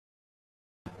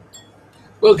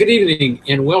Well, good evening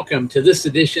and welcome to this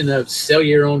edition of Sell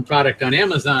Your Own Product on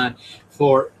Amazon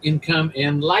for income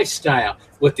and lifestyle,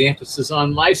 with the emphasis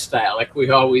on lifestyle, like we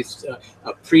always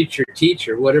preach or teach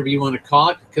or whatever you want to call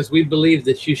it, because we believe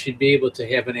that you should be able to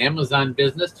have an Amazon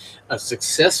business, a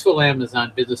successful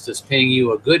Amazon business that's paying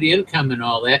you a good income and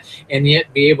all that, and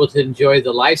yet be able to enjoy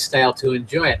the lifestyle to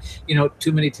enjoy it. You know,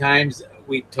 too many times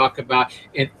we talk about,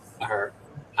 and our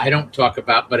I don't talk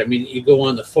about, but I mean, you go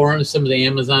on the forums, some of the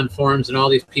Amazon forums, and all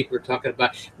these people are talking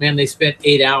about, man, they spent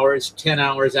 8 hours, 10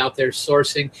 hours out there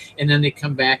sourcing, and then they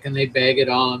come back and they bag it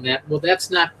all on that. Well,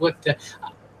 that's not what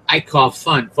I call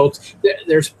fun, folks.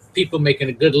 There's people making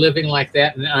a good living like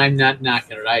that, and I'm not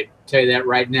knocking it. I tell you that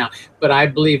right now. But I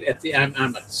believe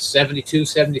I'm 72,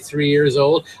 73 years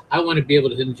old. I want to be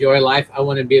able to enjoy life. I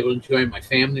want to be able to enjoy my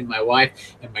family, my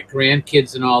wife, and my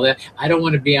grandkids and all that. I don't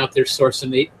want to be out there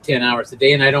sourcing 8, 10 hours a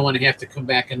day, and I don't want to have to come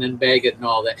back and then bag it and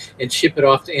all that and ship it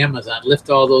off to Amazon, lift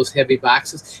all those heavy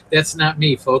boxes. That's not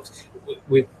me, folks.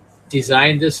 We've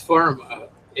designed this firm,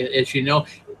 as you know,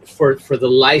 for the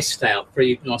lifestyle, for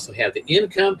you can also have the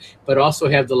income, but also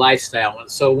have the lifestyle. And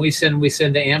so we send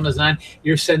to Amazon.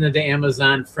 You're sending to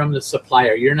Amazon from the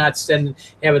supplier. You're not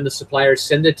having the supplier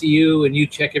send it to you and you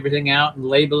check everything out and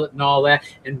label it and all that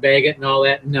and bag it and all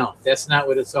that. No, that's not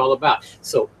what it's all about.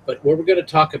 So, but what we're going to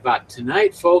talk about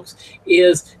tonight, folks,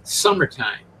 is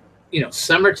summertime. You know,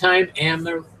 summertime and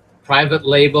the private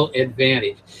label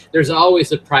advantage. There's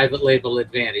always a private label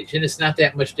advantage, and it's not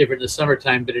that much different in the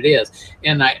summertime, but it is.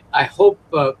 And I hope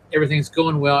everything's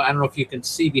going well. I don't know if you can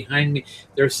see behind me.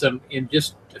 There's some, in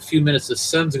just a few minutes, the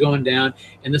sun's going down,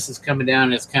 and this is coming down,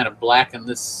 and it's kind of black on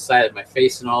this side of my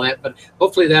face and all that. But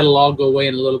hopefully that'll all go away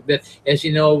in a little bit. As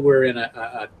you know, we're in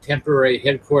a temporary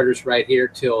headquarters right here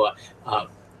till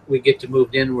we get to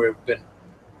move in. We've been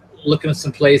looking at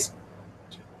some place,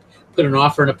 put an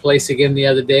offer in a place again the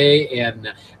other day,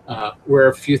 and we're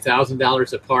a few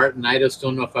 $1,000s apart, and I just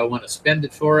don't know if I want to spend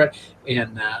it for it.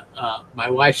 And my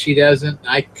wife, she doesn't.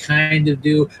 I kind of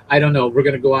do. I don't know. We're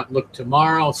going to go out and look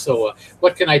tomorrow. So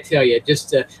what can I tell you?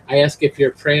 Just I ask if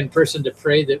you're a praying person to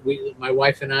pray that my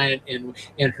wife and I,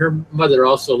 and her mother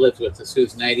also lives with us,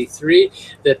 who's 93,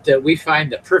 that we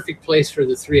find the perfect place for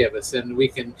the three of us, and we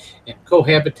can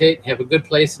cohabitate, have a good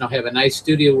place, and I'll have a nice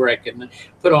studio where I can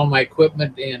put all my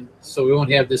equipment in, so we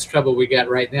won't have this trouble we got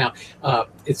right now.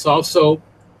 It's also,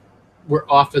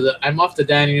 I'm off the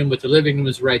dining room, but the living room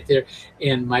is right there.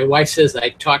 And my wife says I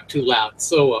talk too loud.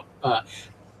 So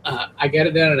I got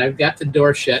it done, and I've got the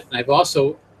door shut. And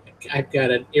I've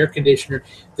got an air conditioner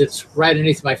that's right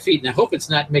underneath my feet. And I hope it's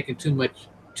not making too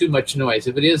much noise.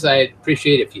 If it is, I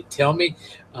appreciate it if you tell me,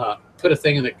 put a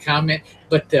thing in the comment.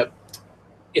 But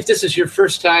if this is your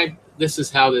first time, this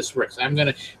is how this works. I'm going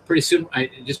to pretty soon,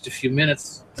 just a few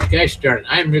minutes, gosh darn it,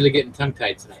 I'm really getting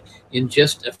tongue-tied tonight. In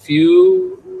just a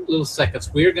few little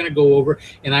seconds, we're going to go over,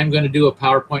 and I'm going to do a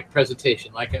PowerPoint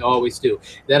presentation like I always do.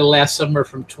 That'll last somewhere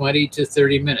from 20 to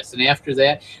 30 minutes. And after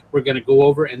that, we're going to go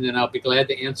over, and then I'll be glad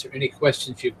to answer any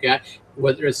questions you've got,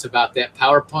 whether it's about that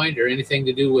PowerPoint or anything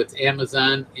to do with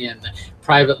Amazon and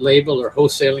private label or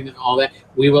wholesaling and all that.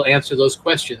 We will answer those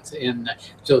questions. And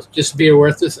so just bear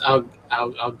with us.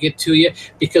 I'll get to you,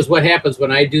 because what happens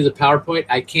when I do the PowerPoint,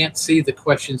 I can't see the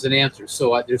questions and answers.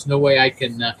 So there's no way I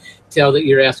can tell that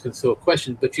you're asking so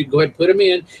questions, but you go ahead and put them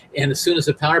in. And as soon as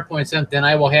the PowerPoint's on, then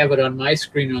I will have it on my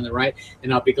screen on the right,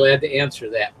 and I'll be glad to answer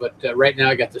that. But right now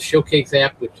I got the Showcase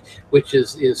app, which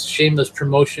is shameless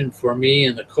promotion for me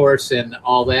and the course and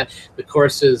all that. The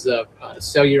course is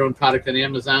Sell Your Own Product on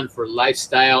Amazon for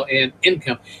lifestyle and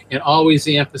income, and always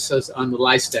the emphasis on the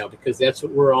lifestyle, because that's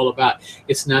what we're all about.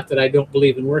 It's not that I don't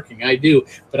believe in working. I do,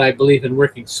 but I believe in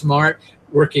working smart,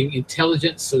 working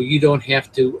intelligent, so you don't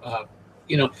have to,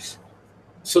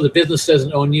 so the business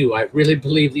doesn't own you. I really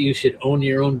believe that you should own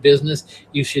your own business.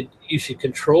 You should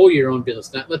control your own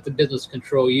business, not let the business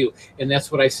control you. And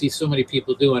that's what I see so many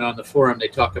people doing on the forum. They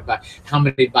talk about how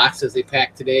many boxes they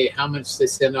packed today, how much they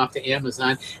send off to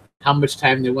Amazon, how much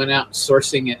time they went out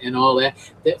sourcing and all that.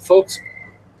 That, folks,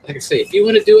 like I say, if you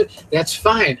want to do it, that's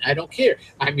fine. I don't care.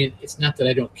 I mean, it's not that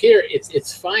I don't care.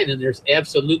 It's fine, and there's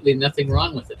absolutely nothing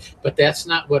wrong with it. But that's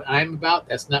not what I'm about.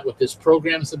 That's not what this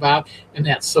program's about. And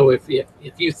that's, so if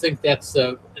you think that's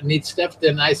neat stuff,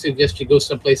 then I suggest you go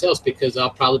someplace else, because I'll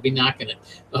probably be knocking it.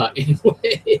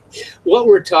 Anyway, what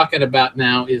we're talking about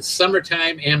now is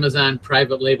summertime Amazon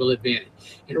private label advantage.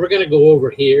 And we're going to go over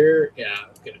here.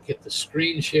 Going to hit the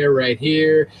screen share right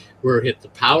here. We're hit the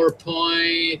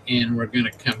PowerPoint, and we're going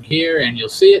to come here, and you'll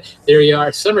see it. There you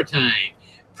are, summertime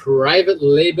private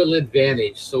label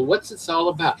advantage. So what's it's all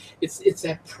about? It's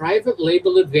that private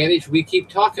label advantage we keep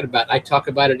talking about. I talk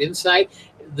about it inside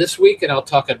this week, and I'll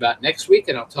talk about next week,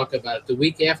 and I'll talk about it the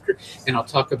week after, and I'll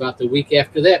talk about the week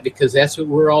after that, because that's what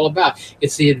we're all about.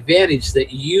 It's the advantage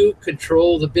that you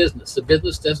control the business. The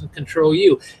business doesn't control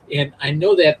you. And I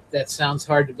know that sounds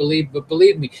hard to believe, but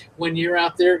believe me, when you're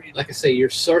out there, like I say, you're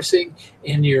sourcing,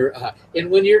 and and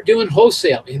when you're doing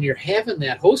wholesale, and you're having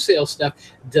that wholesale stuff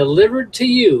delivered to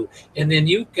you, and then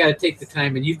you've got to take the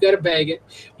time, and you've got to bag it,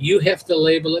 you have to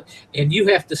label it, and you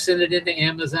have to send it into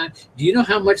Amazon. Do you know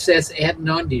how much that's adding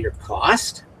on to your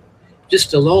cost?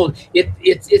 Just alone,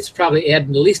 it's probably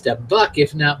adding at least $1,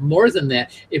 if not more than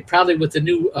that. It probably, with the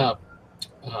new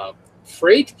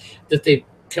freight that they've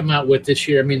come out with this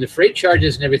year, I mean, the freight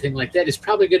charges and everything like that is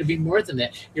probably going to be more than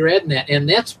that. You're adding that, and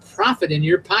that's profit in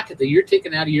your pocket that you're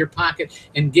taking out of your pocket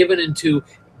and giving into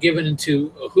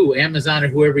who? Amazon, or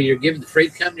whoever you're giving, the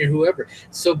freight company or whoever.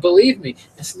 So believe me,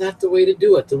 that's not the way to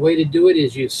do it. The way to do it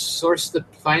is you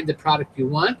find the product you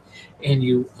want, and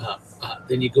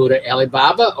then you go to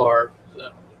Alibaba or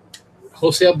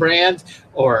wholesale brands,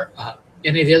 or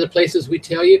any of the other places we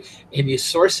tell you, and you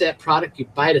source that product. You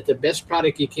buy it at the best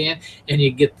product you can, and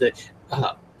you get the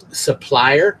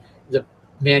supplier, the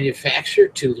manufacturer,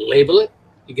 to label it.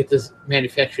 You get this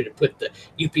manufacturer to put the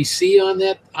UPC on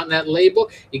that label.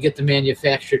 You get the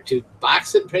manufacturer to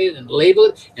box it, print it, and label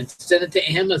it, and send it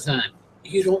to Amazon.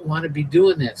 You don't want to be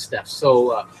doing that stuff.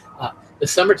 So the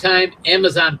summertime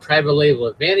Amazon private label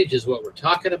advantage is what we're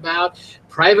talking about.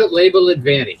 Private label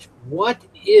advantage. What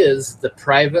is the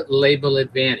private label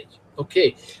advantage?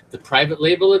 Okay, the private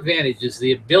label advantage is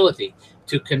the ability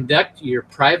to conduct your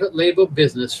private label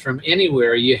business from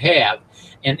anywhere you have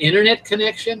an internet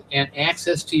connection and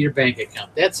access to your bank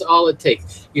account. That's all it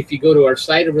takes. If you go to our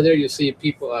site over there, you'll see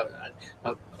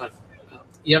a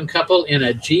young couple in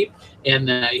a Jeep, and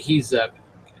he's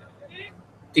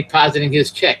depositing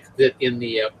his check in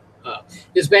the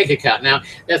his bank account. Now,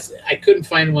 I couldn't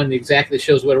find one that exactly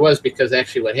shows what it was, because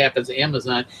actually what happens,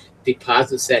 Amazon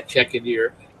deposits that check into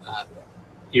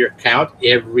your account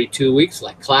every 2 weeks,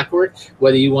 like clockwork.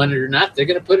 Whether you want it or not, they're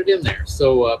going to put it in there.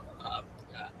 So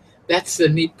that's the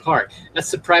neat part.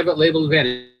 That's the private label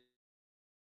advantage.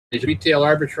 Retail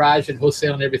arbitrage and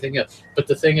wholesale and everything else. But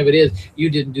the thing of it is, you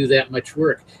didn't do that much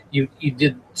work. You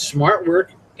did smart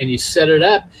work, and you set it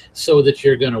up so that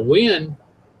you're going to win.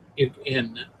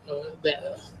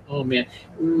 Oh man,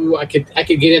 I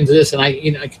could get into this, and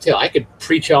I could tell I could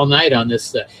preach all night on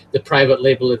this, the private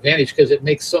label advantage, because it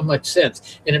makes so much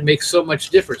sense, and it makes so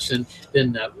much difference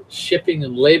than shipping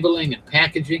and labeling and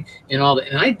packaging and all that.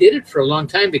 And I did it for a long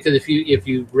time, because if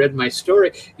you read my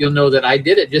story, you'll know that I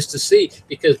did it just to see,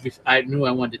 because I knew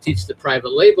I wanted to teach the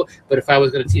private label. But if I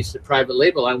was going to teach the private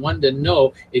label, I wanted to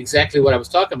know exactly what I was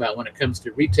talking about when it comes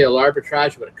to retail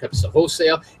arbitrage, when it comes to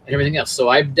wholesale and everything else. So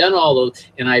I've done all those,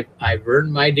 and I've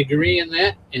earned my degree in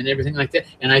that and everything like that.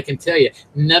 And I can tell you,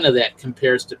 none of that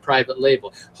compares to private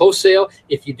label. Wholesale,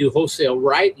 if you do wholesale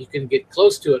right, you can get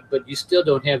close to it, but you still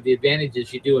don't have the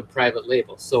advantages you do in private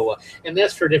label. So, and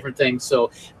that's for different things.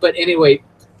 So, but anyway,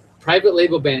 private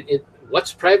label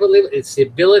what's private label? It's the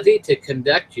ability to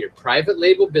conduct your private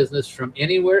label business from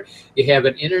anywhere. You have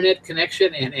an internet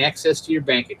connection and access to your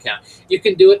bank account. You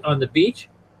can do it on the beach.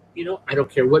 I don't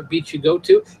care what beach you go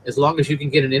to, as long as you can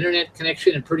get an internet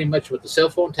connection, and pretty much with the cell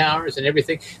phone towers and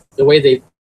everything, the way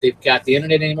they've got the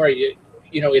internet anymore,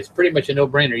 it's pretty much a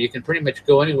no-brainer. You can pretty much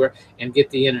go anywhere and get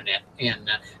the internet. And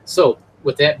so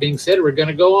with that being said, we're going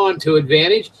to go on to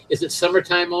advantage. Is it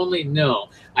summertime only? No.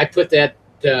 I put that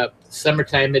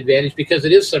summertime advantage because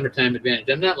it is summertime advantage.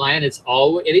 I'm not lying. It's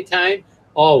always, anytime,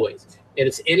 always. And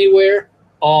it's anywhere,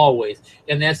 always.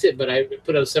 And that's it. But I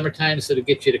put on summertime so to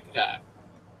get you to...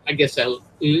 I guess I'll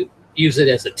use it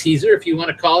as a teaser, if you want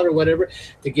to call it, or whatever,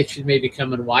 to get you to maybe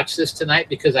come and watch this tonight,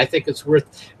 because I think it's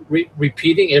worth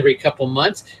repeating every couple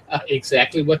months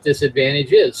exactly what this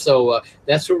advantage is. So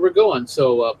that's where we're going.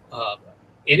 So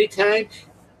anytime,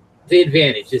 the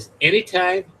advantage is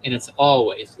anytime, and it's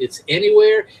always. It's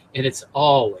anywhere, and it's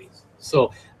always.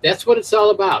 So that's what it's all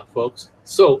about, folks.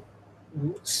 So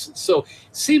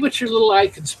see what your little eye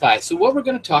can spy. So what we're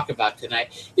going to talk about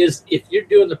tonight is, if you're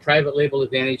doing the private label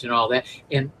advantage and all that,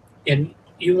 and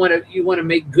you want to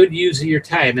make good use of your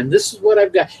time, and this is what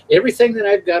I've got. Everything that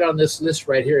I've got on this list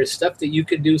right here is stuff that you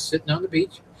can do sitting on the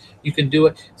beach. You can do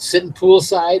it sitting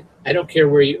poolside. I don't care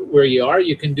where you are.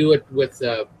 You can do it with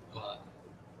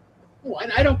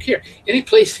I don't care. Any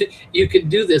place you can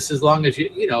do this, as long as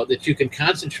that you can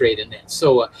concentrate in that.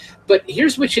 So, but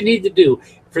here's what you need to do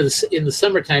in the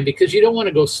summertime, because you don't want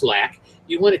to go slack.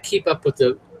 You want to keep up with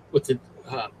the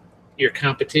your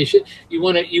competition. You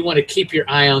want to keep your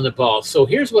eye on the ball. So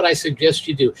here's what I suggest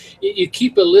you do. You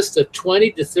keep a list of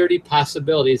 20 to 30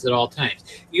 possibilities at all times.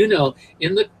 You know,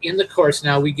 in the course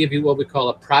now, we give you what we call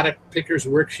a product pickers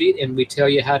worksheet, and we tell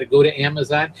you how to go to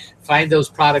Amazon, find those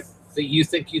products that you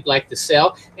think you'd like to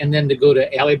sell, and then to go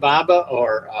to Alibaba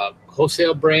or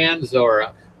wholesale brands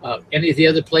or any of the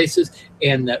other places,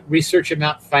 and research them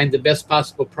out, find the best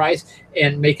possible price,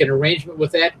 and make an arrangement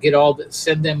with that.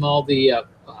 Send them all the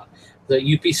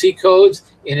UPC codes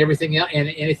and everything else, and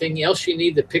anything else you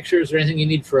need, the pictures or anything you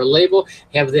need for a label,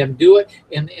 have them do it,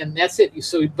 and that's it.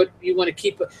 So, but you want to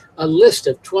keep a list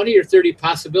of 20 or 30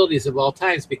 possibilities of all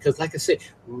times, because like I said,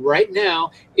 right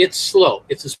now it's slow.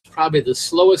 It's probably the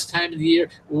slowest time of the year.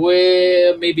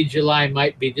 Well, maybe July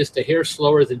might be just a hair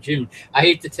slower than June. I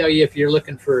hate to tell you, if you're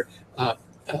looking for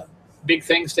big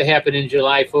things to happen in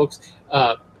July, folks,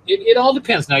 it all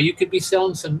depends. Now, you could be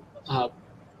selling some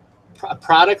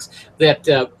products that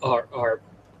are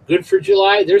good for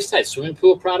July. There's types, swimming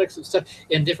pool products and stuff,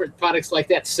 and different products like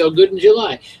that sell good in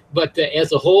July. But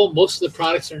as a whole, most of the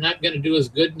products are not going to do as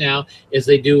good now as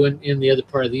they do in the other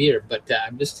part of the year. But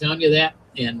I'm just telling you that,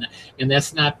 and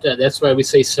that's not that's why we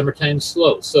say summertime's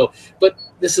slow. So, but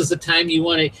this is the time you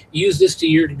want to use this to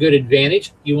your good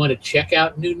advantage. You want to check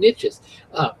out new niches.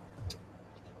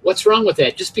 What's wrong with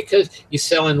that? Just because you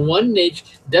sell in one niche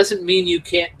doesn't mean you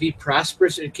can't be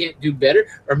prosperous or can't do better,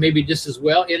 or maybe just as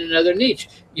well in another niche.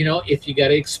 You know, if you got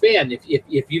to expand, if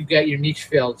you've got your niche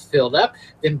filled up,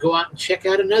 then go out and check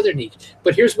out another niche.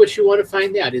 But here's what you want to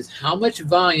find out is how much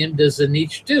volume does the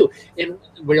niche do? And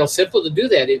real simple to do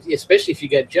that, especially if you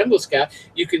got Jungle Scout,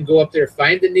 you can go up there,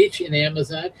 find the niche in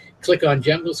Amazon, click on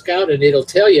Jungle Scout, and it'll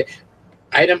tell you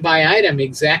item by item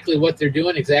exactly what they're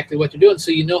doing,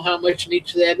 so you know how much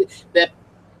niche that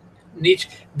niche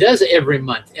does every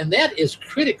month. And that is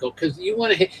critical, because you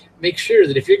want to make sure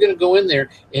that if you're going to go in there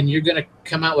and you're going to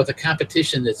come out with a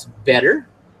competition that's better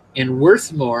and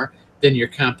worth more than your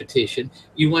competition,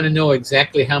 you want to know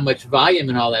exactly how much volume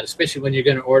and all that, especially when you're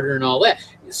going to order and all that.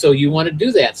 So you want to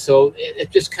do that. So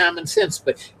it's just common sense,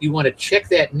 but you want to check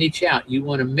that niche out. You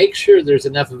want to make sure there's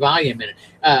enough volume in it.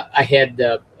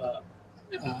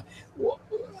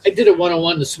 I did a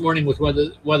one-on-one this morning with one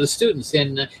of the students,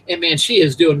 and man, she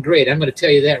is doing great. I'm going to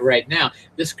tell you that right now.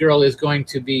 This girl is going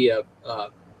to be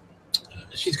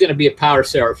she's going to be a power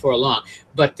seller for long.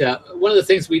 But one of the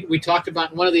things we talked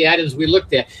about, one of the items we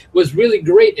looked at was really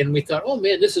great, and we thought, oh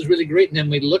man, this is really great. And then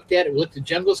we looked at it, we looked at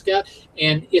Jungle Scout,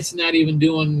 and it's not even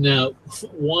doing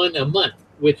one a month,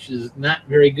 which is not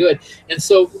very good. And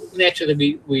so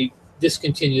naturally we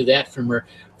discontinued that from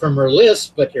her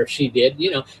list, or she did,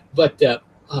 you know. But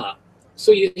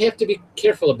so you have to be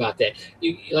careful about that.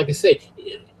 Like I say,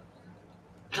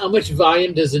 how much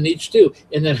volume does the niche do,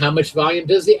 and then how much volume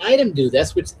does the item do?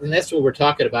 That's what we're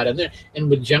talking about in there. And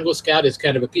with Jungle Scout is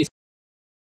kind of a piece.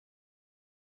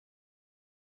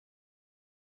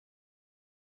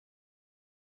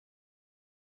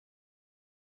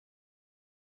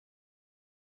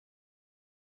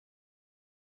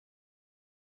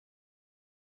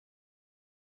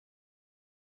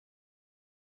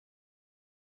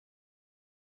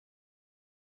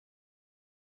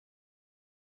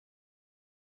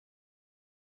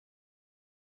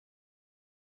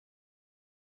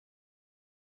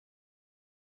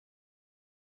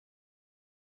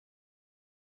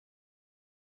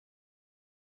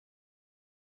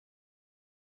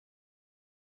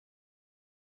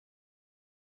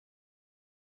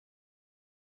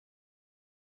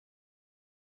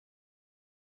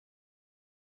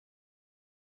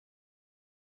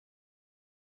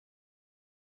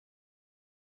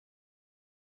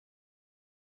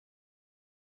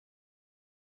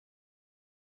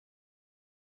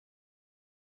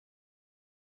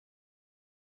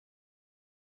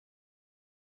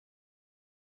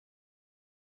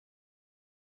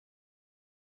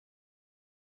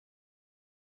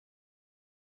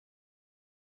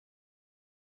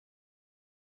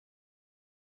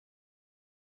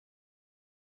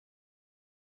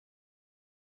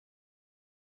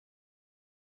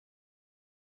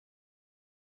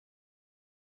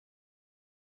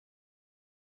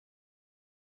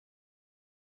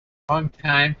 Long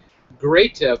time,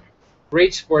 great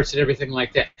sports and everything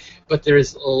like that. But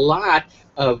there's a lot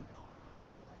of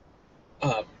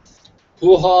uh,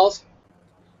 pool halls,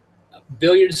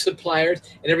 billiard suppliers,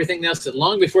 and everything else that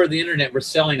long before the internet were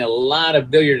selling a lot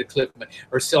of billiard equipment,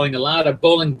 or selling a lot of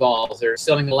bowling balls, or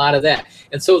selling a lot of that.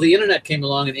 And so the internet came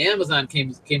along, and Amazon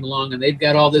came along, and they've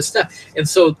got all this stuff. And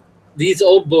so these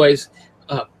old boys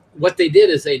what they did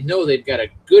is they know they've got a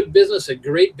good business, a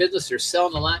great business. They're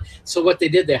selling a lot. So what they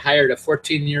did, they hired a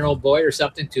 14-year-old boy or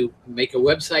something to make a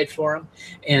website for them.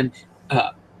 And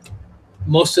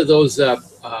most of those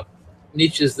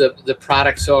niches, the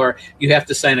products are, you have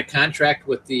to sign a contract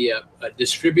with the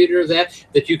distributor of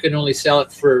that you can only sell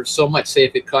it for so much. Say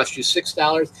if it costs you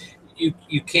 $6,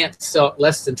 you can't sell it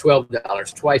less than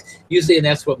 $12 twice. Usually, and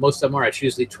that's what most of them are. It's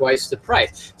usually twice the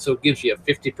price. So it gives you a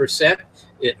 50%,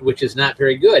 which is not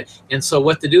very good. And so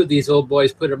what to do, these old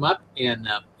boys put them up in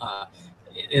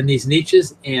these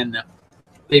niches, and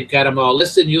they've got them all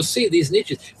listed. And you'll see these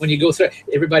niches. When you go through,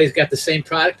 everybody's got the same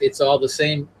product. It's all the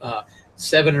same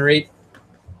 7 or 8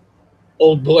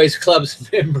 old boys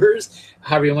clubs members,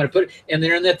 however you want to put it. And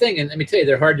they're in that thing. And let me tell you,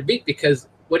 they're hard to beat because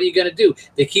what are you going to do?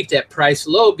 They keep that price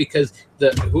low because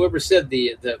whoever said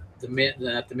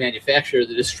not the manufacturer,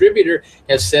 the distributor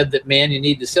has said that, man, you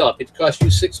need to sell it. If it costs you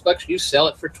 $6, you sell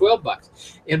it for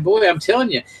 $12. And boy, I'm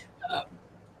telling you,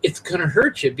 it's going to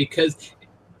hurt you because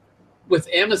with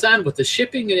Amazon, with the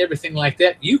shipping and everything like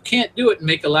that, you can't do it and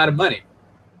make a lot of money.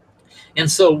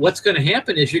 And so what's going to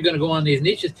happen is you're going to go on these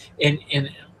niches, and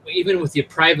even with your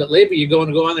private label, you're going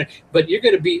to go on there, but you're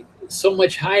going to be so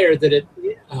much higher that it,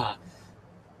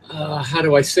 how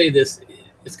do I say this?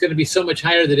 It's going to be so much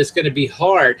higher that it's going to be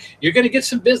hard. You're going to get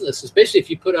some business, especially if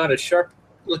you put on a sharp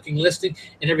looking listing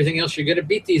and everything else. You're going to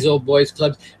beat these old boys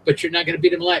clubs, but you're not going to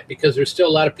beat them light because there's still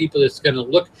a lot of people that's going to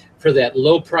look for that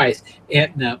low price.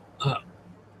 And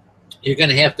you're going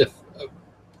to have to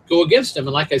go against them.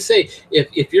 And like I say,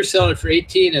 if you're selling it for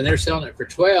 18 and they're selling it for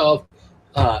 12,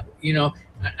 you know,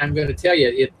 I'm going to tell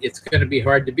you, it's going to be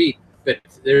hard to beat. But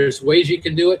there's ways you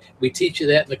can do it. We teach you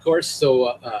that in the course,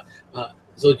 so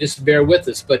just bear with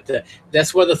us. But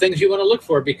that's one of the things you want to look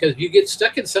for, because you get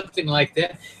stuck in something like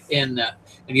that, and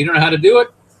you don't know how to do it,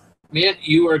 man,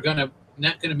 you are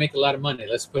not going to make a lot of money.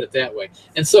 Let's put it that way.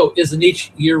 And so, is the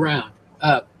niche year-round?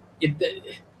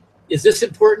 Is this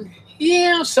important?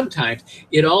 Yeah, sometimes.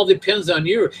 It all depends on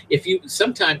you.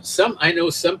 I know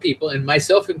some people, and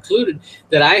myself included,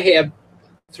 that I have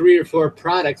 3 or 4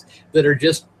 products that are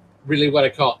just really what I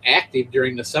call active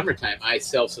during the summertime. I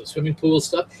sell some swimming pool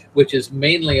stuff, which is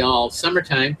mainly all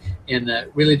summertime, and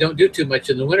really don't do too much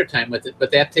in the wintertime with it. But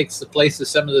that takes the place of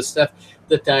some of the stuff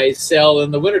that I sell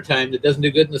in the wintertime that doesn't do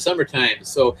good in the summertime.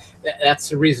 So that's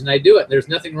the reason I do it. There's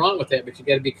nothing wrong with that, but you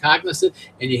got to be cognizant,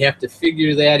 and you have to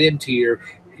figure that into your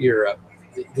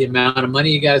the amount of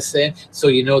money you got to spend, so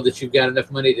you know that you've got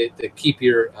enough money to keep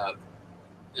your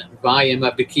volume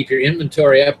up, to keep your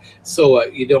inventory up, so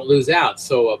you don't lose out.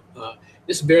 So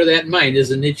just bear that in mind.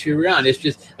 Is a niche you're around. It's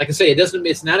just, like I say,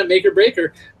 it's not a make or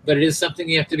breaker, but it is something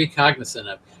you have to be cognizant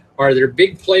of. Are there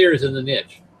big players in the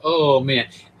niche? Oh man,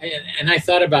 and I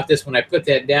thought about this when I put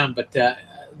that down, but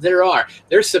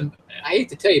there's some, I hate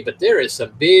to tell you, but there is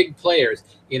some big players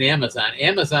in Amazon.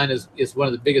 Amazon is one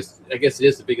of the biggest, I guess it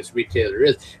is the biggest retailer there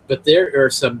is, but there are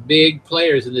some big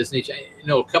players in this niche. I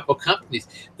know a couple companies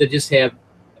that just have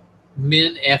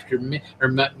men after men,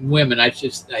 or women. I'm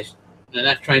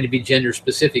not trying to be gender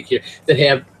specific here, that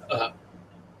have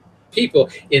people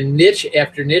in niche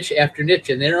after niche after niche,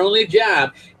 and their only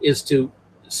job is to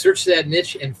search that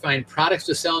niche and find products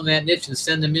to sell in that niche and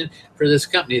send them in for this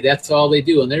company. That's all they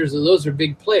do, and those are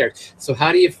big players. So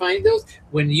how do you find those?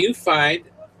 When you find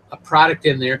a product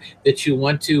in there that you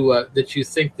want to, that you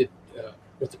think that,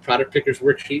 with the product pickers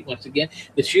worksheet once again,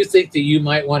 that you think that you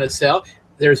might want to sell,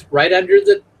 there's right under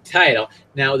the title.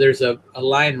 Now there's a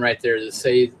line right there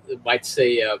that might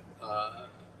say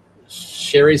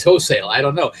Sherry's Wholesale. I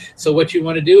don't know. So what you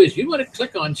want to do is you want to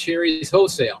click on Sherry's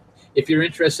Wholesale if you're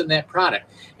interested in that product,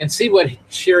 and see what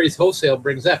Sherry's Wholesale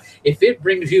brings up. If it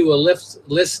brings you a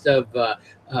list of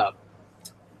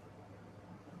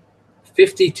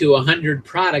 50 to 100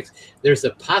 products, there's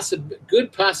a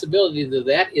good possibility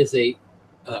that is a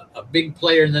big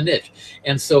player in the niche.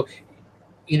 And so,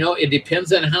 you know, it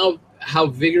depends on how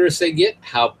vigorous they get,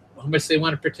 how much they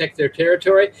want to protect their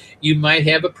territory. You might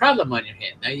have a problem on your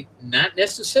hand. Now, not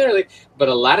necessarily, but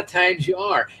a lot of times you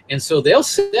are. And so they'll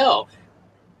sell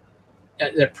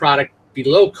their product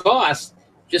below cost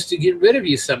just to get rid of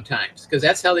you sometimes, because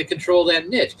that's how they control that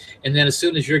niche. And then as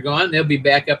soon as you're gone, they'll be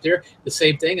back up there, the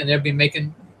same thing, and they'll be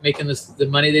making the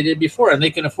money they did before. And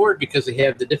they can afford it because they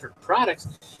have the different products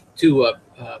to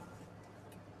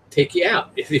take you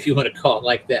out, if you want to call it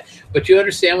like that. But you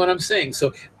understand what I'm saying.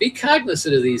 So be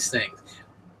cognizant of these things.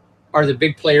 Are the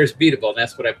big players beatable? And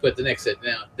that's what I put the next set.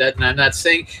 Now, I'm not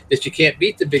saying that you can't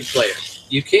beat the big players.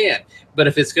 You can. But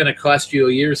if it's going to cost you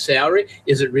a year's salary,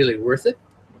 is it really worth it?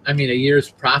 I mean, a year's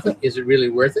profit, is it really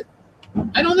worth it?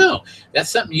 I don't know. That's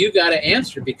something you got to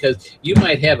answer, because you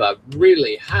might have a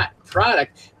really hot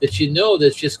product that you know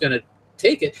that's just going to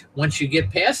take it once you get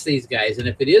past these guys. And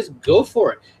if it is, go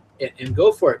for it, and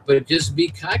go for it. But just be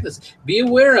cognizant, be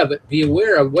aware of it, be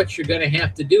aware of what you're going to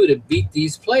have to do to beat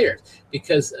these players,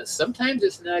 because sometimes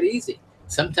it's not easy.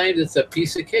 Sometimes it's a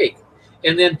piece of cake.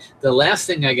 And then the last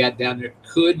thing I got down there,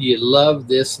 could you love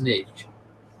this niche?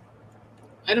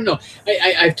 I don't know.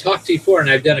 I've talked to you before, and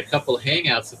I've done a couple of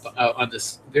hangouts on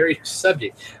this very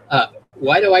subject.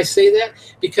 Why do I say that?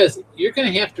 Because you're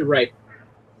going to have to write,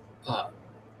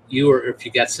 or if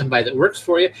you got somebody that works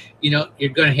for you, you're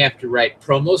going to have to write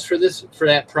promos for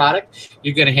that product.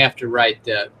 You're going to have to write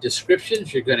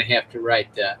descriptions. You're going to have to write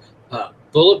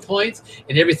bullet points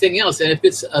and everything else. And if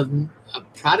it's a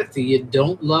product that you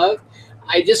don't love,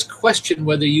 I just question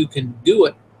whether you can do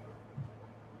it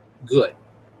good.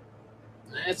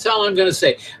 That's all I'm going to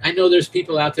say. I know there's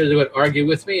people out there that would argue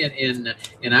with me, and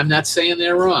I'm not saying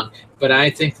they're wrong, but I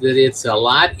think that it's a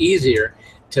lot easier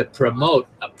to promote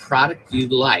a product you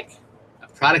like, a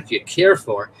product you care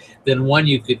for, than one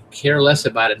you could care less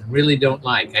about and really don't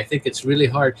like. I think it's really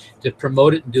hard to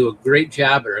promote it and do a great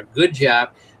job or a good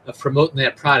job of promoting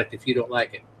that product if you don't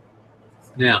like it.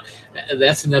 Now,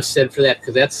 that's enough said for that,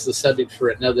 because that's the subject for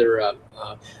another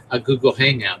a Google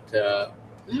Hangout. I'll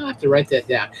have to write that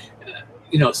down.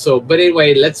 But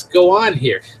anyway, let's go on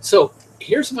here. So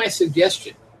here's my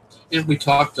suggestion. And we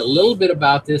talked a little bit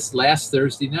about this last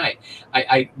Thursday night.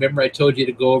 I remember I told you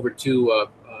to go over to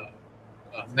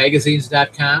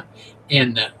magazines.com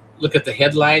and look at the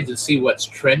headlines and see what's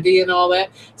trendy and all that.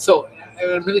 So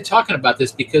I'm really talking about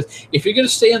this because if you're going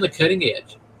to stay on the cutting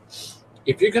edge,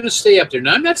 if you're going to stay up there,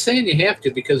 now I'm not saying you have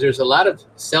to, because there's a lot of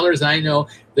sellers I know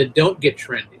that don't get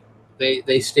trendy.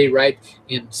 They stay right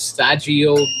in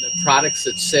stagio products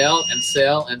that sell and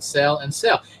sell and sell and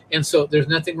sell. And so there's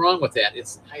nothing wrong with that.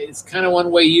 It's kind of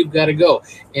one way you've got to go.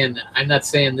 And I'm not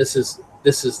saying this is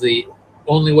the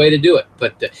only way to do it.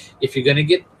 But if you're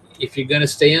going to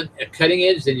stay on a cutting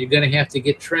edge, then you're going to have to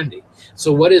get trendy.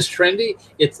 So what is trendy?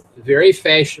 It's very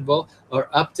fashionable or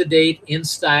up to date, in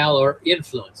style or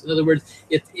influence. In other words,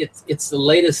 it's the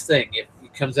latest thing. It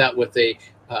comes out with a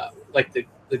like the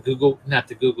Google, not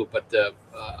the Google, but the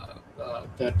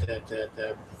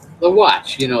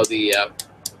watch.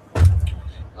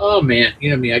 Oh man,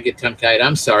 me, I get tongue tied.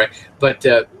 I'm sorry, but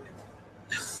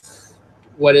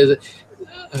what is it?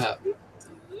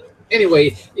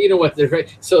 Anyway, you know what?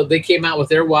 So they came out with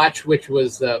their watch, which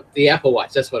was the Apple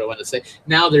Watch. That's what I want to say.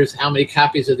 Now there's how many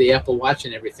copies of the Apple Watch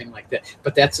and everything like that.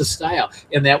 But that's a style,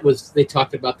 and they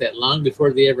talked about that long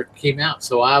before they ever came out.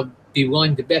 So I'll be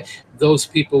willing to bet those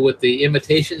people with the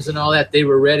imitations and all that, they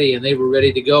were ready, and they were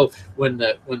ready to go when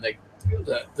the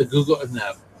Google and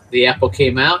the Apple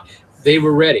came out. They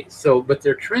were ready. So, but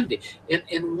they're trendy,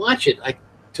 and watch it. I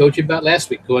told you about last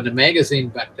week. Go into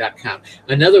magazine.com.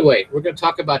 Another way, we're going to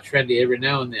talk about trendy every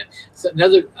now and then. So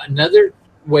another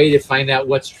way to find out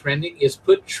what's trending is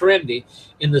put trendy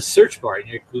in the search bar, in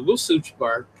your Google search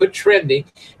bar. Put trendy,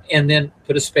 and then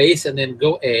put a space, and then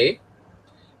go A,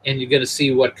 and you're going to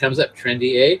see what comes up.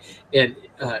 Trendy A, and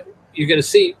you're going to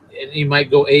see, and you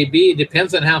might go A, B. It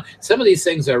depends on how some of these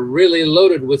things are really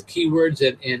loaded with keywords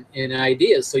and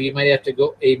ideas. So you might have to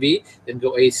go A, B, then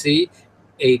go A, C,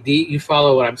 A, D. You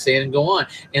follow what I'm saying, and go on.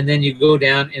 And then you go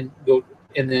down and go,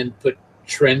 and then put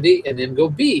trendy, and then go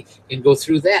B, and go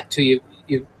through that till you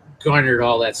garnered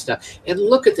all that stuff. And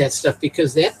look at that stuff,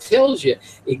 because that tells you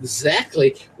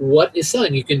exactly what is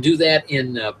selling. You can do that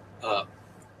in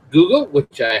Google,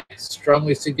 which I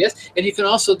strongly suggest, and you can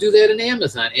also do that in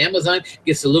Amazon. Amazon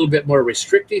gets a little bit more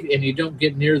restrictive, and you don't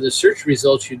get near the search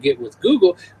results you get with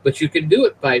Google, but you can do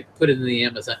it by putting in the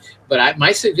Amazon. But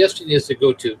my suggestion is to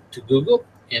go to Google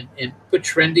and put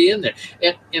trendy in there.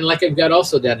 And like I've got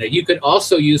also down there, you could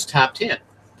also use top 10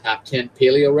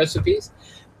 paleo recipes,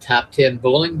 top 10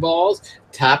 bowling balls,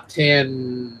 top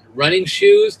 10 running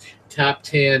shoes, top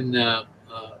 10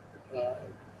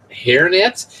 hair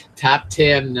nets, top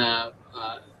 10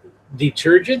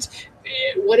 detergents,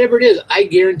 whatever it is. I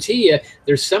guarantee you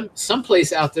there's some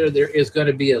place out there is going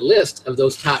to be a list of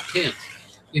those top 10s.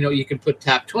 You can put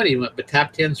top 20, but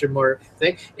top 10s are more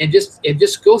thing, and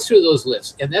just go through those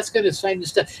lists, and that's going to find you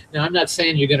stuff. Now, I'm not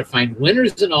saying you're going to find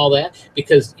winners and all that,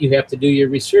 because you have to do your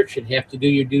research and have to do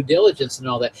your due diligence and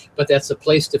all that, but that's a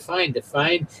place to find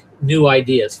new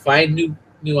ideas, find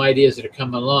new ideas that are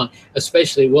coming along,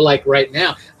 especially, well, like right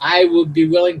now, I would be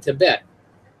willing to bet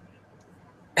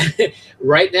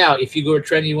right now, if you go to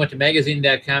Trendy, you went to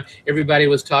magazine.com, everybody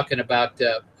was talking about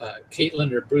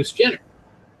Caitlyn or Bruce Jenner.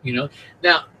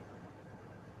 Now,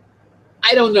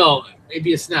 I don't know.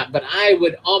 Maybe it's not, but I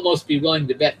would almost be willing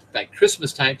to bet by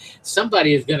Christmas time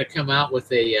somebody is going to come out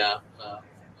with a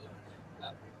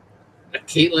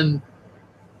Caitlin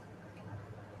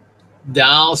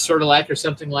doll, sort of like, or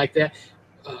something like that,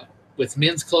 with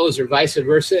men's clothes or vice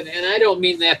versa. And I don't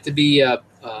mean that to be uh,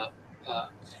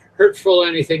 hurtful or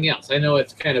anything else. I know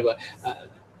it's kind of a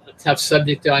tough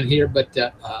subject on here, but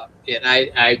and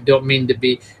I don't mean to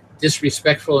be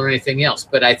disrespectful or anything else,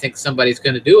 but I think somebody's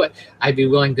going to do it. I'd be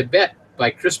willing to bet by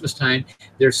Christmas time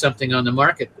there's something on the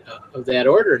market of that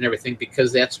order and everything,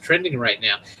 because that's trending right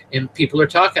now and people are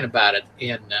talking about it.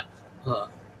 And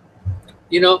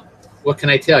you know, what can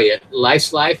I tell you?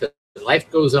 Life's life. Life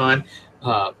goes on.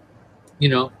 Uh, you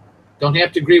know, don't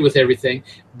have to agree with everything,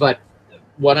 but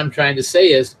what I'm trying to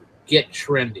say is get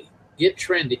trendy. Get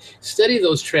trendy. Study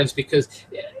those trends, because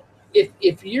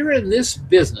if you're in this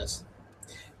business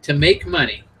to make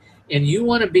money and you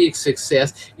want to be a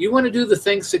success, you want to do the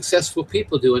things successful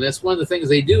people do. And that's one of the things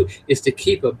they do, is to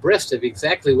keep abreast of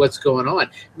exactly what's going on.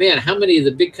 Man, how many of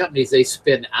the big companies, they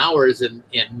spend hours and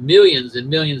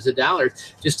millions of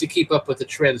dollars just to keep up with the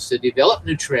trends, to develop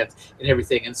new trends and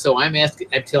everything. And so I'm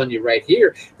telling you right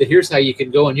here that here's how you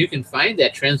can go and you can find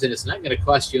that trends, and it's not going to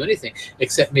cost you anything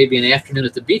except maybe an afternoon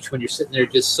at the beach when you're sitting there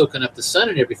just soaking up the sun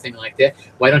and everything like that.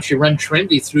 Why don't you run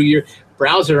Trendy through your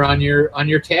browser on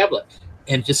your tablet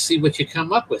and just see what you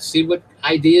come up with, see what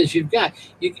ideas you've got.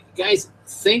 You guys,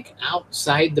 think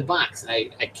outside the box. I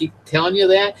keep telling you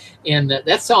that, and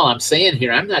that's all I'm saying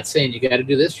here. I'm not saying you got to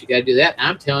do this, you got to do that.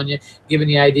 I'm telling you, giving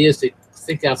you ideas to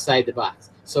think outside the box.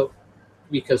 So,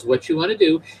 because what you want to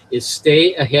do is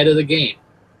stay ahead of the game.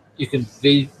 You can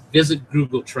visit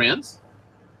Google Trends.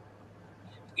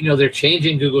 You know, they're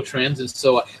changing Google Trends, and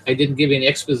so I didn't give you an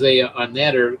expose on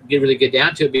that or really get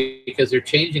down to it, because they're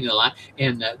changing a lot,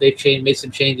 and they've made some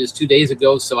changes 2 days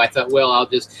ago. So I thought, well, I'll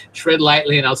just tread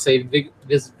lightly and I'll say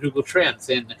visit Google Trends,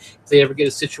 and if they ever get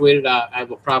it situated, I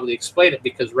will probably explain it,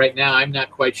 because right now I'm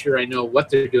not quite sure I know what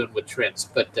they're doing with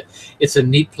trends, but it's a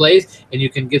neat place and you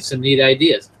can get some neat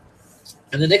ideas.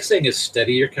 And the next thing is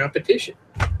study your competition.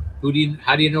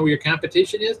 How do you know where your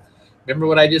competition is? Remember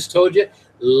what I just told you?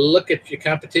 Look at your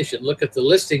competition. Look at the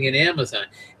listing in Amazon,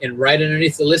 and right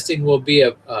underneath the listing will be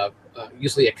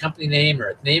usually a company name or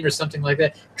a name or something like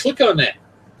that. Click on that.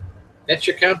 That's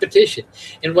your competition.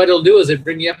 And what it'll do is it'll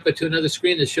bring you up to another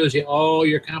screen that shows you all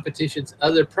your competition's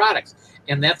other products.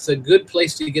 And that's a good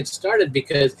place to get started,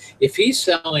 because if he's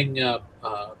selling,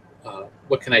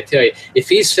 what can I tell you? If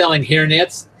he's selling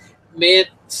hairnets, man,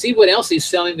 see what else he's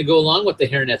selling to go along with the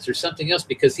hairnets or something else,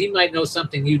 because he might know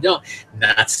something you don't.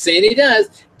 Not saying he does,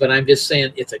 but I'm just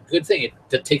saying it's a good thing.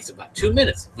 It takes about 2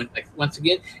 minutes. Once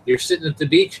again, you're sitting at the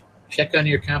beach, check on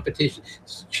your competition,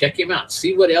 check him out,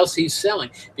 see what else he's selling,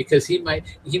 because he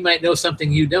might know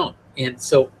something you don't. And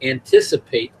so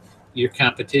anticipate your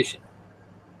competition.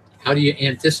 How do you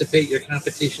anticipate your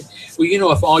competition? Well, you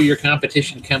know, if all your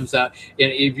competition comes out,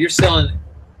 and if you're selling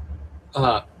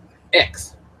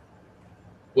X,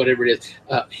 whatever it is,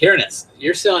 hairnets.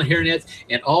 You're selling hairnets,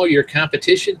 and all your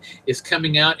competition is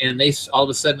coming out, and they all of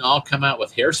a sudden all come out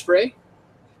with hairspray.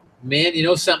 Man, you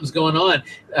know something's going on.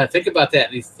 Think about that.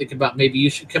 And you think about maybe you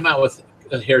should come out with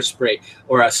a hairspray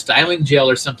or a styling gel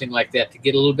or something like that to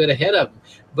get a little bit ahead of them.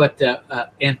 But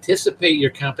anticipate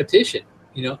your competition.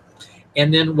 You know.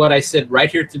 And then what I said right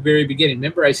here at the very beginning.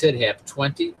 Remember, I said have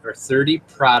 20 or 30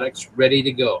 products ready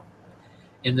to go.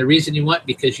 And the reason you want,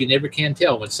 because you never can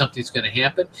tell when something's going to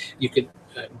happen. You could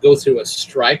go through a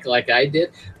strike like I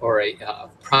did, or a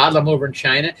problem over in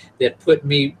China that put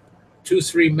me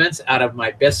 2-3 months out of my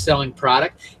best-selling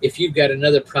product. If you've got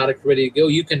another product ready to go,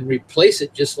 you can replace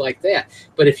it just like that.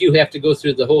 But if you have to go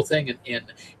through the whole thing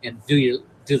and do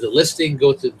the listing,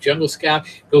 go to Jungle Scout,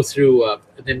 go through,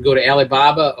 then go to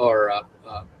Alibaba or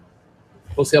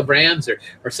Wholesale Brands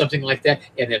or something like that,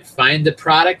 and then find the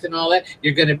product and all that,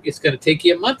 it's gonna take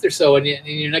you a month or so, and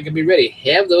you're not gonna be ready.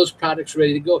 Have those products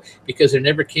ready to go, because they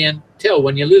never can tell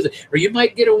when you lose it, or you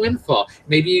might get a windfall.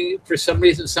 Maybe for some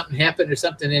reason something happened or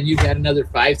something, and you got another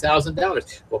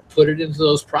 $5,000. Well, put it into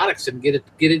those products and get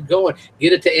it going.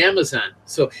 Get it to Amazon.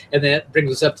 So, and that brings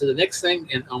us up to the next thing,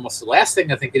 and almost the last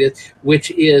thing I think it is,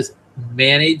 which is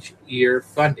manage your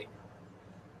funding.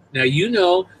 Now you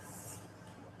know.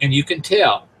 And you can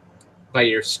tell by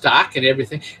your stock and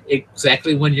everything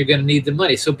exactly when you're going to need the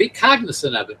money. So be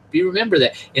cognizant of it. Remember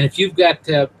that. And if you've got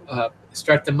to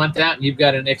start the month out and you've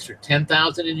got an extra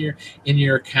 $10,000 in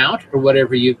your account or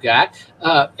whatever you've got,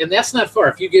 and that's not far.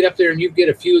 If you get up there and you get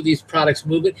a few of these products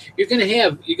moving, you're going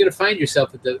to find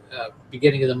yourself at the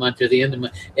beginning of the month or the end of the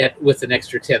month with an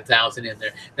extra $10,000 in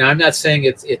there. Now, I'm not saying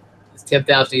it's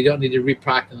 $10,000. You don't need to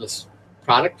reproc in this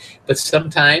product, but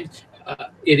sometimes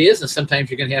it is, and sometimes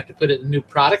you're going to have to put it in new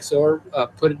products or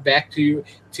put it back to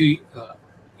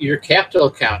your capital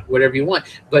account, whatever you want.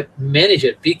 But manage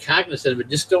it, be cognizant of it.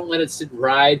 Just don't let it sit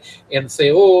ride and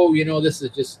say, oh, you know, this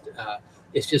is just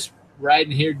it's just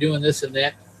riding here doing this and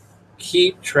that.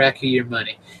 Keep track of your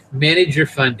money. Manage your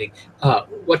funding.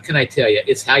 What can I tell you?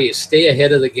 It's how you stay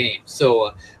ahead of the game.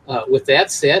 So with that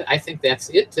said, I think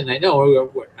that's it tonight.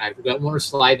 No, I've got one more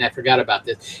slide and I forgot about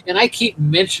this. And I keep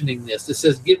mentioning this. It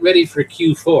says get ready for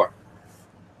Q4.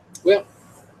 Well,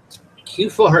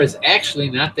 Q4 is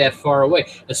actually not that far away,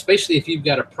 especially if you've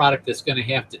got a product that's going to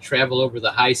have to travel over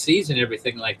the high seas and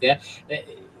everything like that.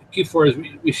 Q4 is,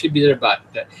 we should be there about,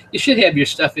 you should have your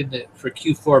stuff for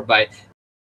Q4 by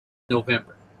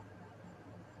November,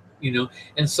 you know.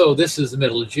 And so this is the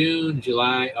middle of June,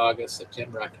 July, August,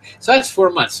 September, October. So that's 4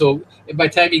 months. So by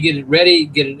the time you get it ready,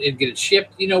 get it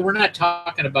shipped, you know, we're not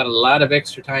talking about a lot of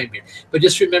extra time here. But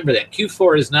just remember that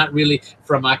Q4 is not really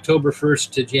from October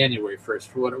 1st to January 1st.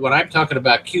 For what I'm talking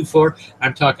about Q4,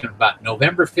 I'm talking about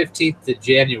November 15th to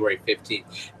January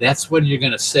 15th. That's when you're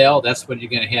going to sell. That's when you're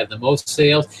going to have the most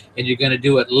sales, and you're going to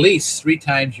do at least 3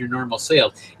 times your normal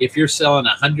sales. If you're selling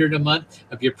 100 a month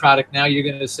of your product now, you're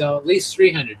going to sell at least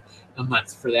 300 a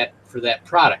month for that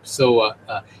product. So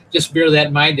just bear that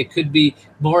in mind. It could be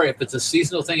more if it's a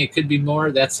seasonal thing. It could be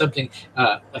more. That's something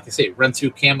like I say, run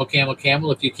through Camel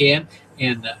if you can,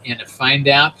 and find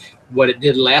out what it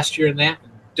did last year. And that,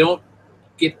 don't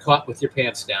get caught with your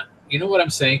pants down. You know what I'm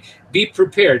saying? Be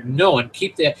prepared. Know and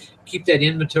keep that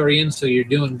inventory in so you're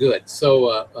doing good.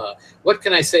 So what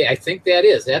can I say? I think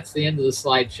that's the end of the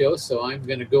slideshow. So I'm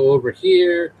going to go over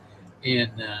here and.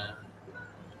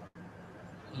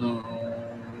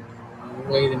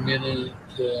 Wait a minute.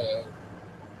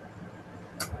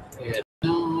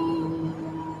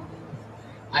 No,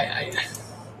 I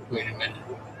wait a minute.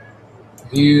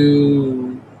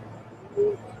 View,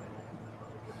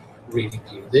 reading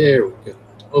view. There we go.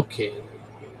 Okay.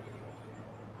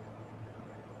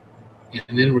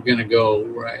 And then we're going to go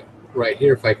right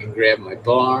here. If I can grab my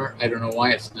bar, I don't know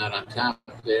why it's not on top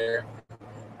there.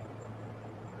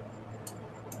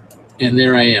 And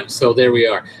there I am. So there we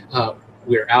are.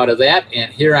 We're out of that,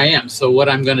 and here I am. So what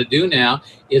I'm going to do now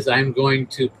is I'm going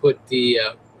to put the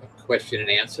question and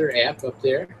answer app up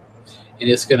there, and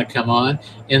it's going to come on.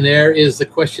 And there is the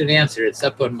question and answer. It's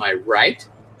up on my right.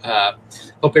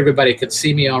 Hope everybody can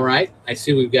see me all right. I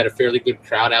see we've got a fairly good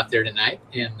crowd out there tonight,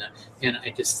 and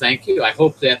I just thank you. I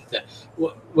hope that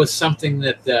was something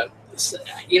that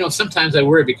you know, sometimes I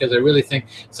worry because I really think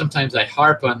sometimes I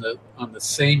harp on the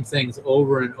same things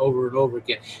over and over and over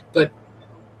again. But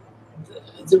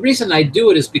the reason I do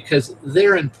it is because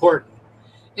they're important,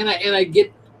 and I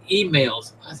get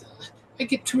emails. I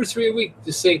get 2 or 3 a week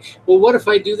to say, well, what if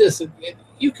I do this? And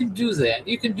you can do that.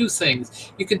 You can do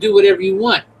things. You can do whatever you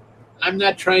want. I'm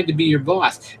not trying to be your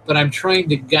boss, but I'm trying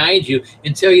to guide you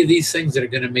and tell you these things that are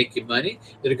going to make you money,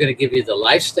 that are going to give you the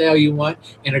lifestyle you want,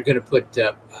 and are going to put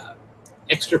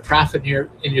extra profit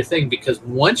in your thing. Because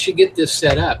once you get this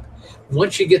set up,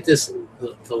 once you get the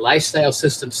lifestyle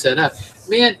system set up,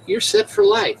 man, you're set for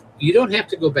life. You don't have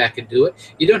to go back and do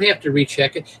it. You don't have to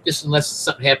recheck it, just unless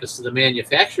something happens to the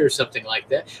manufacturer or something like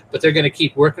that. But they're going to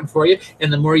keep working for you,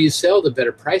 and the more you sell, the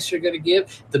better price you're going to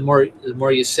give. The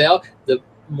more you sell, the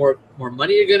more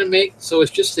money you're going to make. So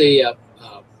it's just a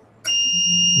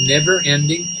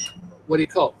never-ending, what do you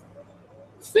call it,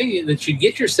 thing that you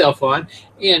get yourself on,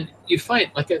 and you find,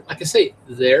 like I say,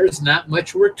 there's not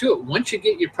much work to it. Once you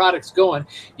get your products going,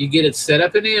 you get it set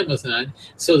up in Amazon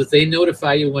so that they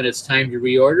notify you when it's time to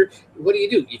reorder. What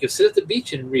do? You can sit at the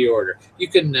beach and reorder. You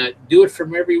can do it from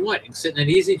wherever you want. You can sit in an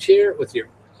easy chair with your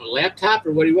laptop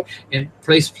or what do you want, and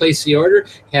place the order,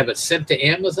 have it sent to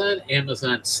Amazon.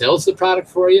 Amazon sells the product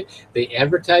for you. They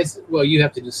advertise. Well, you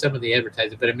have to do some of the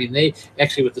advertising, but I mean, they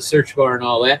actually, with the search bar and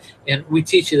all that, and we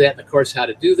teach you that in the course, how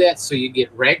to do that, so you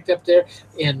get ranked up there,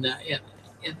 and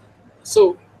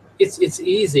so it's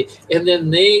easy. And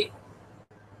then they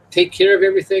take care of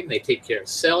everything. They take care of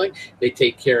selling. They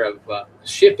take care of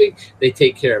shipping. They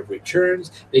take care of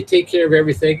returns. They take care of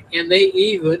everything, and they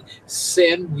even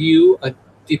send you a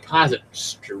deposit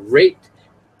straight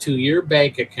to your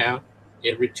bank account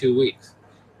every 2 weeks.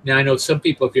 Now, I know some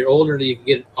people, if you're older, you can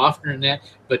get it oftener than that,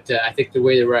 but I think the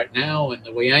way they're right now and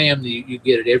the way I am, you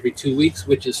get it every 2 weeks,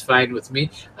 which is fine with me.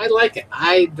 I like it.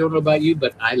 I don't know about you,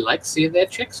 but I like seeing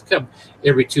that checks come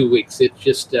every 2 weeks. It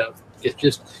just I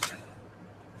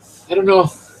don't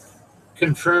know,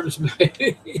 confirms my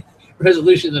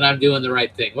resolution that I'm doing the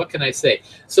right thing. What can I say?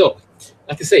 So,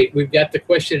 like I say, we've got the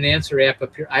question and answer app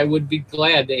up here. I would be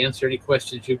glad to answer any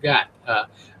questions you've got,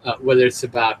 whether it's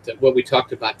about what we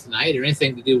talked about tonight or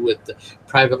anything to do with the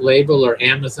private label or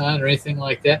Amazon or anything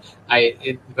like that. I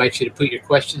invite you to put your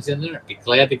questions in there. I'd be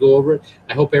glad to go over it.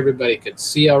 I hope everybody can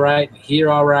see all right and hear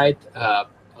all right.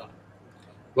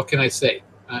 What can I say?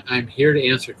 I'm here to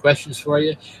answer questions for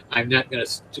you. I'm not going to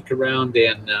stick around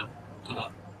and,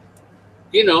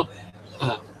 you know,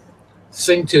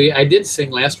 sing to you. I did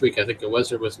sing last week, I think it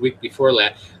was, or was the week before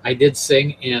that. I did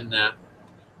sing, and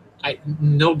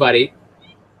nobody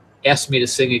asked me to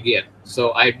sing again.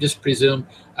 So I just presume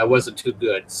I wasn't too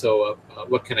good. So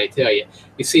what can I tell you?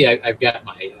 You see, I've got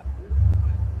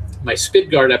my spit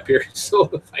guard up here. So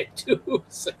if I do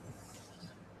sing,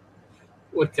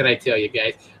 what can I tell you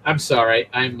guys? I'm sorry.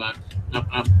 I'm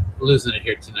losing it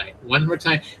here tonight. One more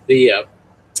time. The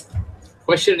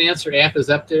question and answer app is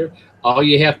up there. All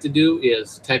you have to do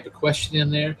is type a question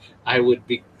in there. I would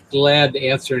be glad to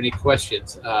answer any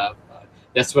questions.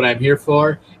 That's what I'm here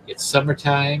for. It's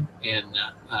summertime, and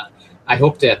I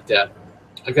hope that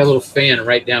I've got a little fan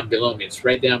right down below me. It's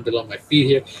right down below my feet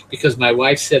here because my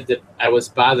wife said that I was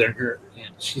bothering her,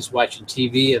 and she's watching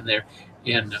TV in there,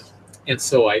 and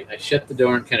so I shut the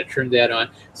door and kind of turned that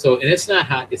on. So, and it's not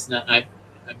hot. It's not. I'm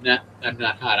not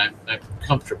hot. I'm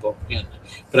comfortable,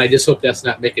 but I just hope that's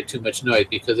not making too much noise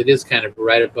because it is kind of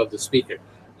right above the speaker.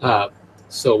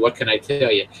 So what can I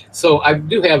tell you? So I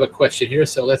do have a question here,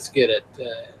 so let's get it.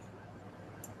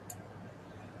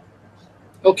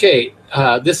 Okay,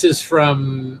 this is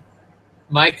from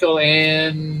Michael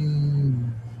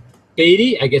and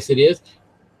Beatty, I guess it is.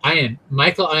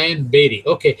 Michael Ian Beatty.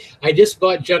 Okay, I just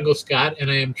bought Jungle Scott and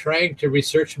I am trying to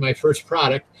research my first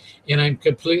product and I'm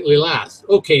completely lost.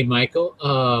 Okay, Michael,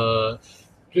 what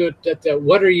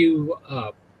are you,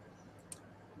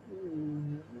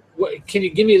 can you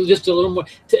give me just a little more,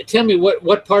 tell me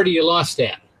what part are you lost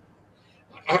at?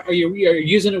 Are you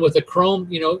using it with a Chrome?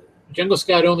 You know, Jungle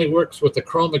Scout only works with the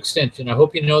Chrome extension. I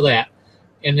hope you know that.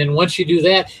 And then once you do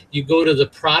that, you go to the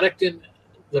product in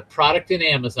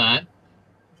Amazon,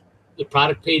 the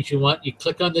product page you want, you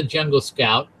click on the Jungle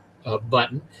Scout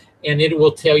button, and it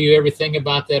will tell you everything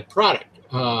about that product.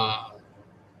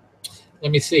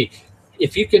 Let me see.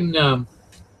 If you can,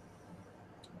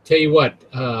 tell you what,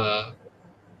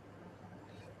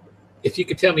 if you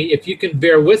could tell me, if you can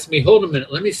bear with me, hold a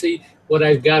minute. Let me see what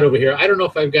I've got over here. I don't know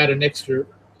if I've got an extra,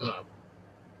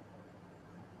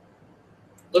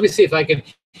 let me see if I can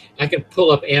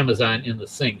pull up Amazon in the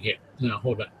thing here. No,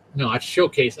 hold on. No, it's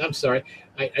Showcase. I'm sorry.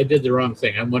 I did the wrong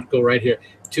thing. I want to go right here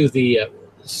to the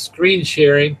screen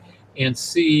sharing and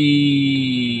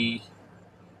see.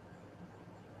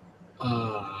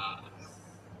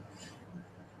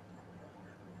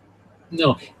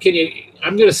 No, can you?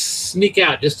 I'm going to sneak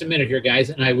out just a minute here, guys,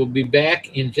 and I will be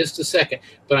back in just a second.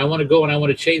 But I want to go and I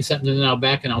want to change something, and then I'll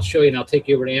back and I'll show you, and I'll take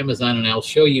you over to Amazon, and I'll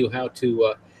show you how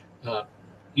to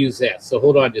use that. So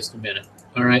hold on just a minute.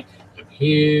 All right, I'm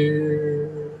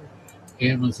here.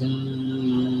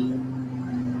 Amazon.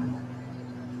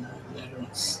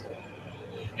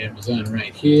 Amazon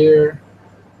right here.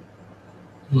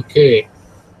 Okay.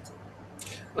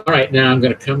 All right, now I'm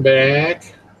going to come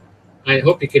back. I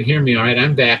hope you can hear me all right.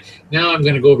 I'm back. Now I'm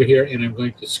going to go over here and I'm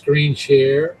going to screen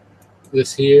share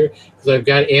this here because I've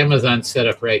got Amazon set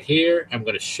up right here. I'm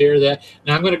going to share that.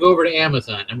 Now I'm going to go over to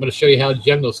Amazon. I'm going to show you how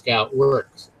Jungle Scout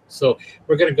works. So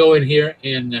we're going to go in here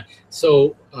and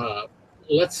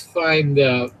let's find,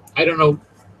 I don't know,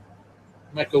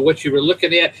 Michael, what you were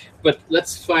looking at, but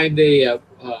let's find a,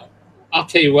 I'll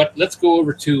tell you what, let's go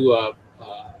over to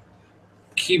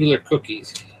Keebler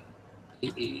Cookies.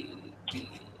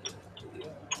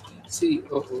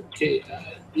 C-O-O-K-I-E-S.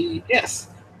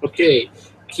 Okay,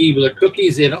 Keebler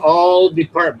Cookies in all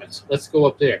departments. Let's go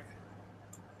up there.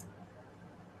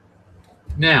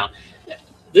 Now,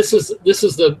 this is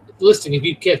the listing. If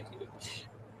you get,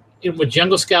 with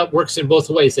Jungle Scout works in both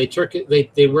ways. They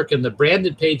work in the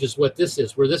branded page is what this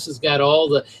is, where this has got all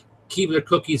the Keebler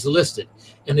cookies listed,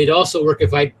 and they'd also work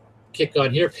if I kick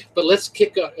on here. But let's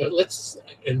kick on.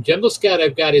 In Jungle Scout,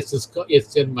 I've got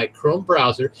it's in my Chrome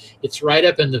browser. It's right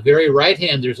up in the very right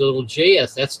hand. There's a little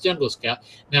JS. That's Jungle Scout.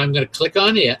 Now I'm going to click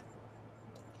on it,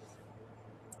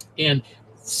 and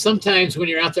sometimes when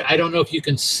you're out there, I don't know if you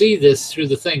can see this through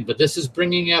the thing, but this is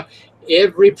bringing up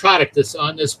every product that's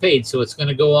on this page. So it's going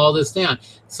to go all this down.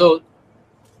 So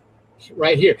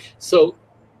right here. So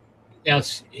now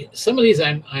some of these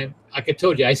like I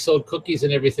told you, I sold cookies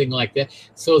and everything like that.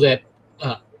 So that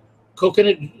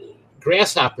coconut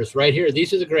grasshoppers right here.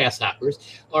 These are the grasshoppers.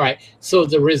 All right. So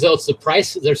the results, the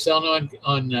price they're selling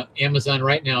on Amazon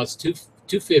right now is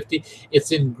 $250.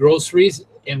 It's in groceries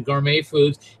and gourmet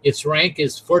foods. Its rank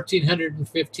is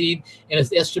 1,415, and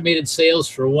its estimated sales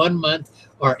for 1 month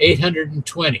are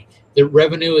 820. The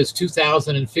revenue is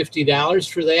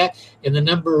 $2,050 for that, and the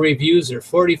number of reviews are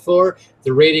 44.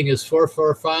 The rating is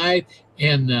 4.45,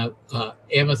 and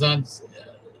Amazon's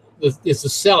is the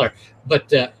seller.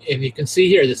 But and you can see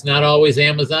here, it's not always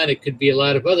Amazon. It could be a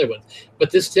lot of other ones.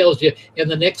 But this tells you, in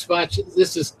the next box,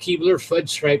 this is Keebler Fudge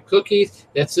Stripe Cookies.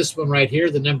 That's this one right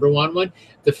here, the #1 one.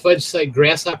 The Fudge Stripe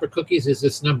Grasshopper Cookies is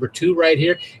this #2 right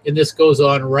here. And this goes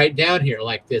on right down here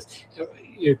like this.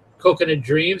 Your Coconut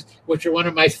Dreams, which are one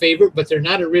of my favorite, but they're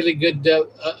not a really good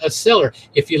a seller.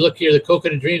 If you look here, the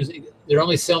Coconut Dreams, they're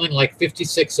only selling like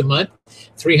 56 a month,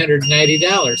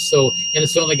 $390. So, and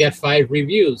it's only got 5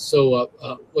 reviews. So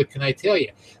what can I tell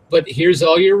you? But here's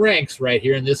all your ranks right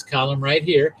here in this column right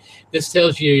here. This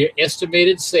tells you your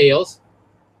estimated sales.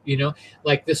 You know,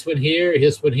 like this one here,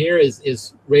 his one here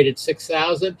is rated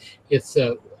 6,000. It's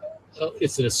an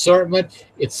assortment.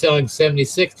 It's selling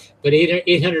 76, but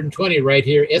 820 right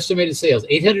here. Estimated sales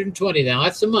 820. Now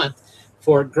that's a month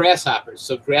for grasshoppers.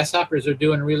 So grasshoppers are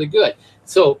doing really good.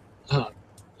 So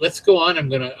let's go on. I'm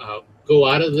going to go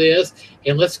out of this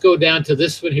and let's go down to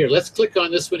this one here. Let's click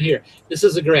on this one here. This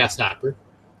is a grasshopper,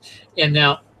 and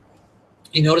now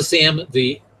you notice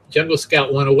the Jungle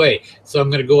Scout went away. So I'm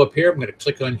going to go up here. I'm going to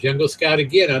click on Jungle Scout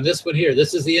again on this one here.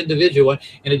 This is the individual one,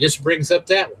 and it just brings up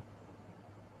that one.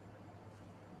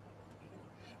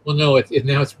 Well, no,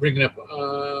 now it's bringing up,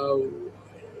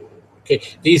 okay,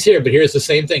 these here, but here's the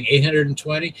same thing,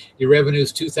 820. Your revenue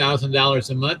is $2,000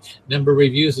 a month. Number of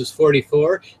reviews is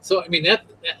 44. So, I mean,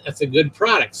 that's a good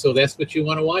product. So that's what you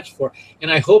want to watch for.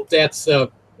 And I hope that's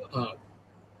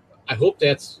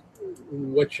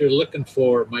what you're looking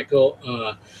for,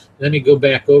 Michael. Let me go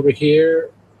back over here,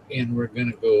 and we're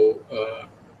going to go,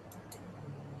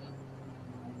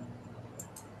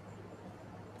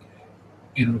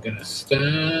 and we're going to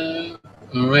stop.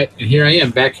 All right, and here I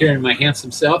am back here in my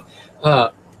handsome self.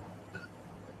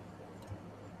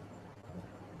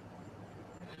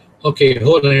 Okay,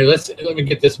 hold on here. Let me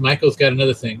get this. Michael's got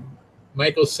another thing.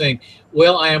 Michael's saying,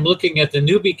 well, I am looking at the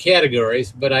newbie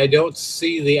categories, but I don't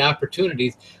see the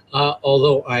opportunities,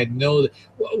 although I know that.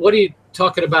 What are you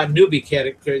talking about, newbie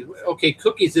categories? Okay,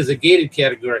 cookies is a gated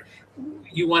category.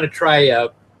 You want to try,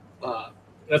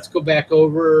 let's go back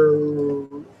over.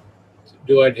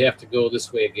 Do I have to go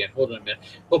this way again? Hold on a minute.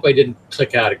 Hope I didn't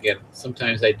click out again.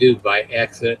 Sometimes I do by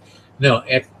accident. No,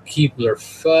 at Keebler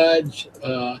Fudge.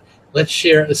 Let's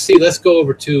share. Let's see. Let's go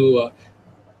over to.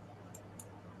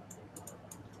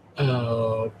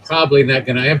 Probably not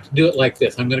going to. I have to do it like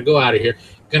this. I'm going to go out of here.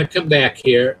 Going to come back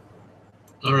here.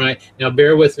 All right. Now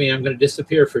bear with me. I'm going to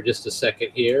disappear for just a second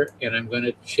here, and I'm going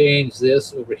to change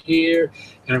this over here,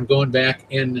 and I'm going back.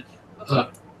 And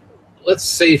let's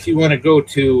say if you want to go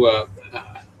to.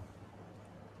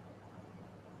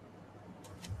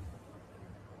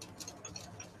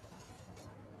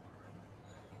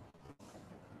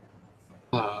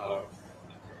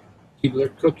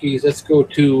 Keebler Cookies. Let's go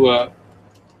to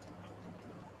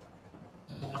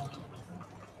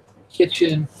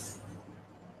kitchen.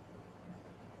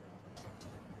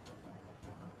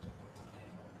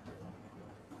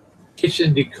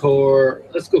 Kitchen decor.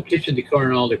 Let's go kitchen decor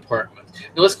in all departments.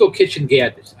 Now let's go kitchen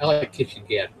gadgets. I like kitchen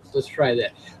gadgets. Let's try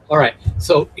that. All right.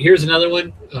 So here's another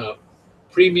one.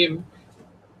 Premium.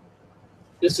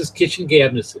 This is kitchen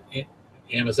cabinets.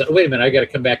 Amazon. Wait a minute. I got to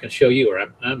come back and show you.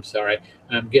 Or I'm sorry.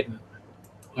 I'm getting.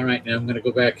 All right. Now I'm going to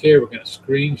go back here. We're going to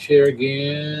screen share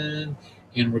again,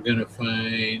 and we're going to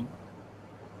find.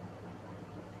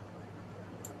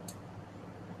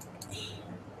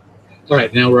 All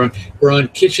right, now we're on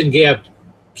kitchen gadgets.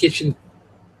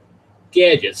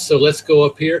 So let's go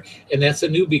up here, and that's a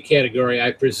newbie category.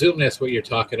 I presume that's what you're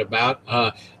talking about.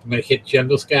 I'm going to hit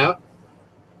Jungle Scout,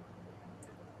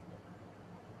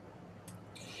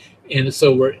 and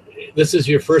so this is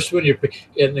your first one.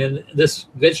 And then this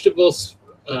vegetables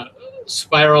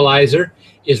spiralizer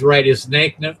is rank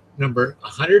number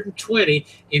 120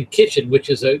 in kitchen, which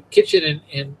is a kitchen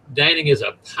and dining is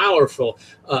a powerful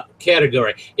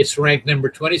category. It's ranked number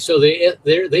 20. So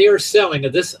they are selling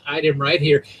this item right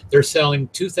here. They're selling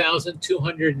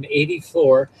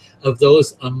 2,284 of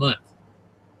those a month.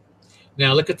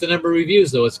 Now look at the number of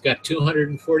reviews though. It's got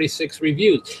 246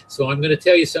 reviews. So I'm going to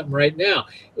tell you something right now.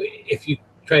 If you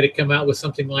try to come out with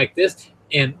something like this,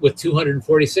 and with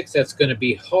 246, that's going to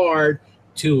be hard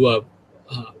to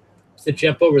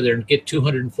jump over there and get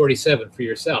 247 for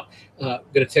yourself. I'm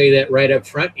going to tell you that right up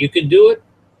front. You can do it.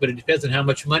 but it depends on how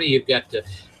much money you've got to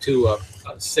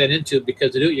set into it,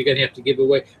 because to do it, you're going to have to give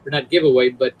away, or not give away,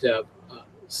 but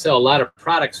sell a lot of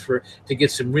products to get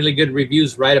some really good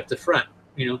reviews right up the front,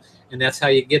 and that's how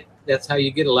you get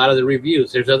a lot of the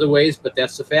reviews. There's other ways, but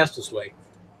that's the fastest way.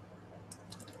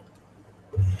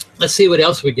 Let's see what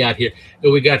else we got here.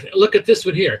 Look at this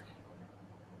one here.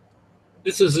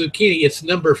 This is zucchini. It's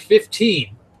number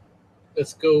 15.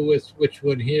 Let's go with which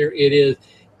one here. It is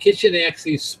Kitchen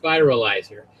Axis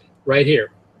Spiralizer right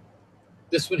here.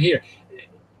 This one here.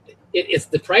 It's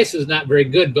the price is not very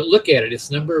good, but look at it.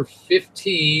 It's number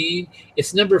 15.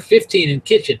 It's number 15 in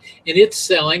kitchen, and it's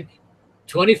selling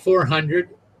 $2,400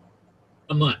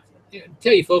 a month. I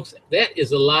tell you folks, that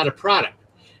is a lot of product.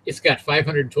 It's got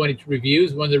 520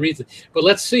 reviews. One of the reasons. But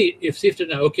let's see if they're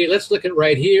not okay. Let's look at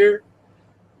right here.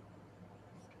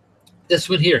 This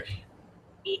one here,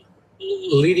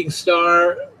 Leading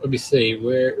Star. Let me see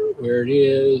where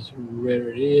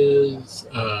it is.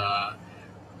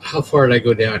 How far did I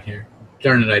go down here?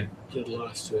 Darn it, I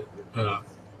lost it.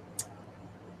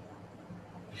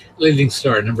 Leading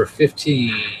Star, number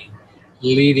 15.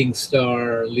 Leading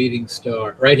Star,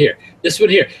 right here. This one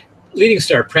here, Leading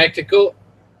Star Practical.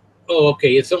 Oh,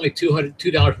 okay, it's only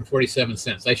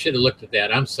 $2.47. I should have looked at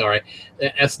that. I'm sorry.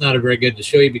 That's not a very good to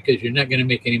show you, because you're not going to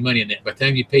make any money in that. By the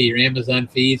time you pay your Amazon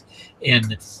fees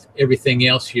and everything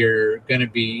else, you're going to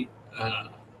be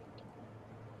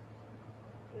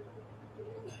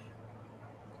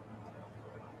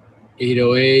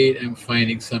 $808. I'm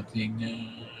finding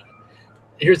something.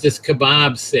 Here's this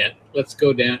kebab set. Let's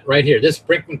go down right here. This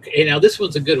Brinkman. Hey, now this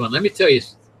one's a good one. Let me tell you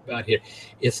about here.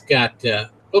 It's got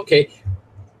okay.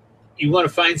 You want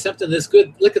to find something that's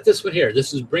good? Look at this one here.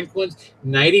 This is Brinkman's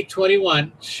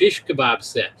 9021 shish kebab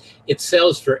set. It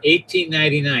sells for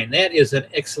 $18.99. That is an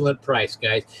excellent price,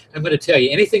 guys. I'm going to tell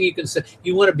you, anything you can sell,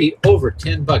 you want to be over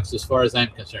 $10 as far as I'm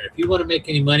concerned. If you want to make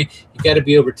any money, you got to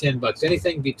be over $10.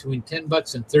 Anything between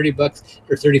 $10 and $30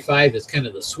 or $35 is kind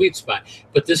of the sweet spot.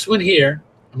 But this one here,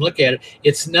 look at it.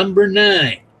 It's number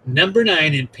 9. Number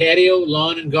 9 in patio,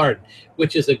 lawn, and garden,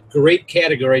 which is a great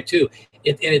category too.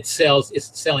 It's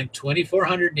selling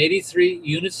 2,483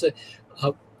 units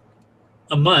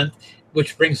a month,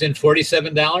 which brings in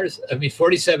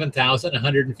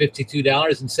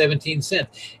 $47,152.17,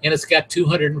 and it's got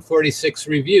 246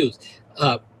 reviews.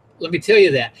 Let me tell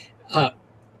you that. I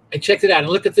checked it out,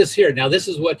 and look at this here. Now, this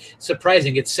is what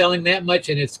surprising. It's selling that much,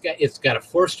 and it's got a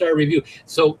 4-star review.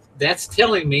 So that's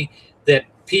telling me that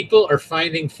people are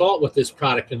finding fault with this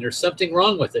product, and there's something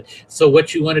wrong with it. So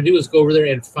what you want to do is go over there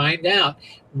and find out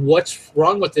what's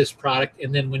wrong with this product,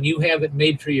 and then when you have it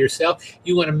made for yourself,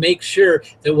 you want to make sure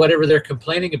that whatever they're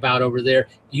complaining about over there,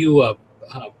 you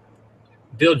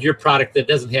build your product that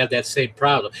doesn't have that same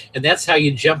problem. And that's how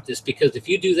you jump this, because if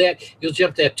you do that, you'll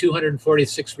jump that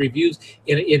 246 reviews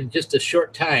in just a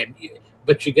short time.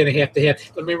 But you're going to have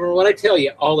remember what I tell you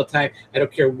all the time. I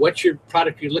don't care what your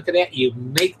product you're looking at, you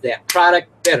make that product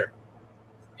better.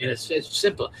 And it's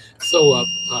simple. So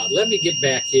let me get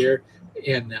back here.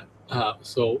 And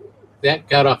so that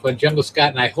got off on Jungle Scott,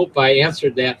 and I hope I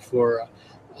answered that for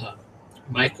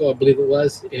Michael, I believe it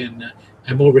was. And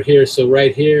I'm over here. So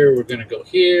right here, we're going to go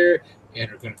here, and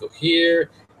we're going to go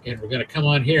here, and we're going to come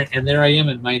on here. And there I am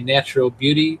in my natural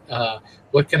beauty.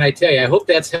 What can I tell you? I hope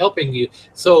that's helping you.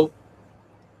 So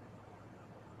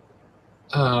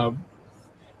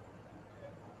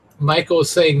Michael is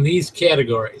saying these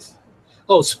categories.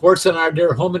 Oh, sports and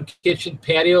outdoor, home and kitchen,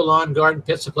 patio, lawn, garden,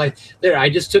 pet supplies. There, I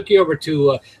just took you over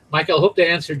to Michael. I hope that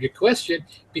answered your question,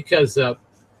 because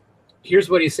here's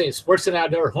what he's saying. Sports and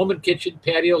outdoor, home and kitchen,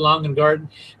 patio, lawn and garden,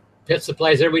 pet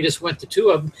supplies. There, we just went to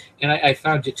 2 of them, and I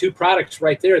found you 2 products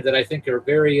right there that I think are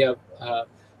very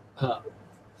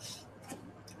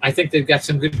I think they've got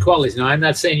some good qualities. Now, I'm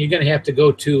not saying you're going to have to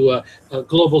go to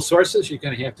global sources. You're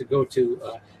going to have to go to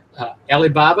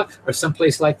Alibaba or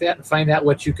someplace like that and find out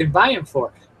what you can buy them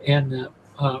for. And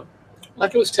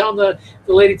like I was telling the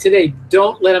lady today,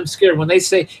 don't let them scare. When they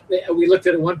say, we looked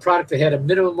at one product that had a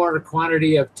minimum order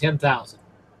quantity of 10,000.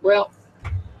 Well,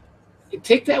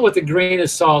 take that with a grain of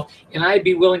salt, and I'd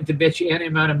be willing to bet you any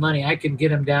amount of money I can get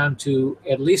them down to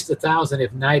at least 1,000,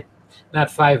 if not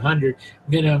 500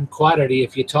 minimum quantity.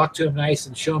 If you talk to them nice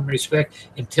and show them respect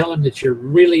and tell them that you're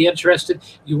really interested,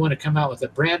 you want to come out with a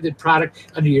branded product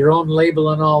under your own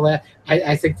label and all that,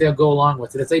 I think they'll go along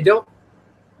with it. If they don't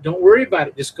worry about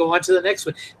it. Just go on to the next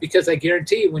one, because I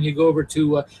guarantee you when you go over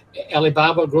to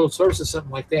Alibaba, Growth Sources,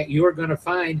 something like that, you're going to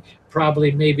find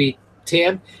probably maybe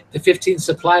 10 to 15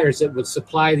 suppliers that would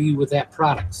supply you with that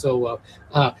product. So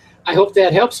I hope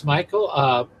that helps,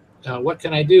 Michael. What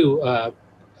can I do?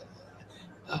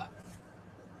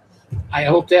 I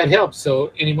hope that helps.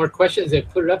 So any more questions, I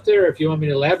put it up there if you want me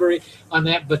to elaborate on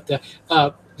that. But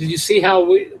did you see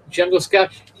how Jungle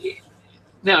Scout?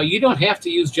 Now, you don't have to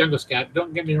use Jungle Scout.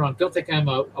 Don't get me wrong. Don't think I'm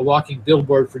a walking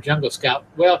billboard for Jungle Scout.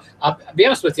 Well, I'll be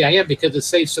honest with you, I am, because it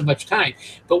saves so much time.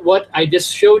 But what I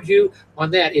just showed you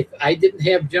on that, if I didn't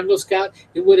have Jungle Scout,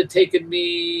 it would have taken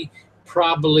me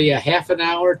probably a half an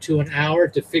hour to an hour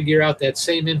to figure out that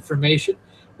same information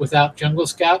without Jungle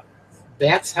Scout.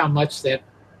 That's how much that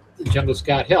Jungle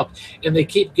Scout helped. And they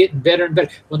keep getting better and better.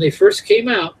 When they first came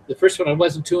out, the first one, I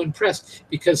wasn't too impressed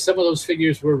because some of those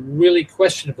figures were really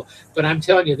questionable. But I'm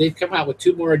telling you, they've come out with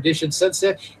 2 more editions since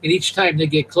then, and each time they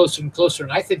get closer and closer.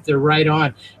 And I think they're right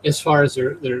on as far as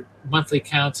their monthly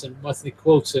counts and monthly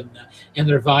quotes and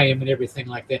their volume and everything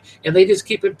like that. And they just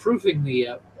keep improving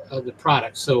the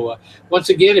product. So once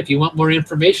again, if you want more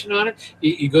information on it,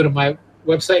 you go to my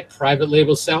website,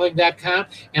 privatelabelselling.com,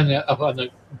 and on the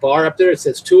bar up there it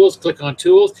says tools. Click on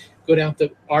tools, go down to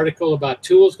the article about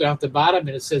tools, go down to the bottom,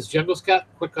 and it says Jungle Scout.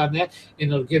 Click on that,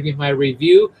 and it'll give you my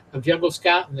review of Jungle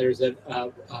Scout, and there's a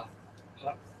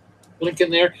link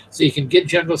in there so you can get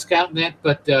Jungle Scout and that.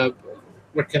 But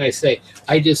what can I say?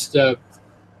 I just like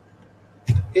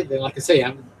I say,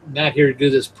 I'm not here to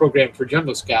do this program for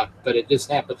Jungle Scout, but it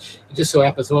just happened. It just so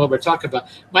happens what we're talking about.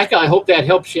 Michael, I hope that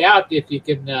helps you out. If you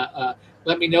can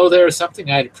let me know there or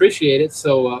something, I'd appreciate it.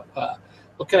 So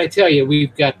what can I tell you?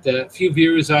 We've got a few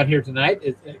viewers on here tonight,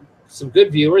 some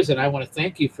good viewers, and I want to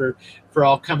thank you for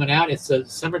all coming out. It's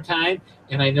summertime,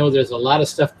 and I know there's a lot of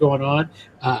stuff going on.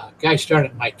 Gosh darn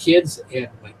it, my kids and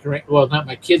well, not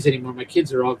my kids anymore. My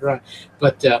kids are all grown,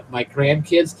 but my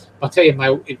grandkids, I'll tell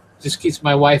you, it just keeps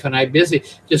my wife and I busy,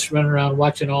 just running around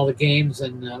watching all the games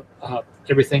and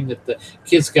everything that the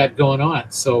kids got going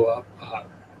on. So,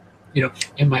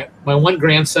 and my one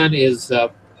grandson is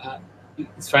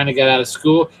he's finally got out of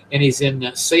school, and he's in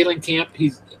sailing camp.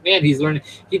 He's learning.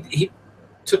 He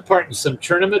took part in some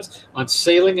tournaments on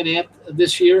sailing and that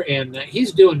this year, and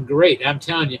he's doing great. I'm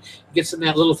telling you, he gets in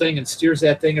that little thing and steers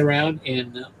that thing around,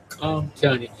 and I'm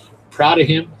telling you, proud of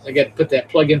him. I got to put that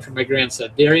plug in for my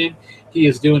grandson, Darian. He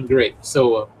is doing great.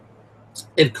 So,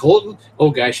 and Colton,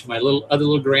 oh gosh, my other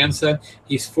little grandson,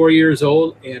 he's 4 years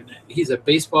old, and he's a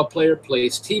baseball player,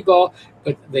 plays t-ball,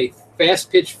 but they fast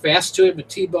pitch fast to him at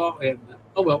t-ball, and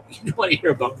oh well, you don't want to hear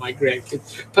about my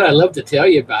grandkids, but I love to tell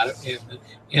you about it,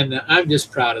 and I'm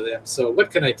just proud of them. So what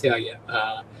can I tell you?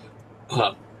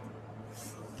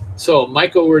 So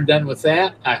Michael, we're done with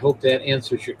that. I hope that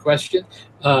answers your question.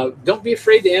 Don't be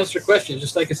afraid to answer questions.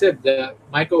 Just like I said,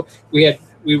 Michael,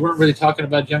 we weren't really talking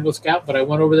about Jungle Scout, but I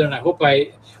went over there, and I hope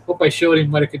I showed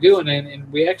him what it could do,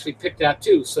 and we actually picked out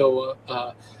 2. So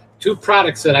 2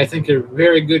 products that I think are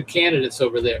very good candidates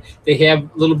over there. They have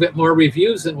a little bit more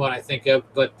reviews than what I think of,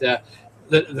 but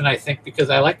than I think, because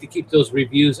I like to keep those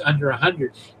reviews under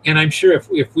 100. And I'm sure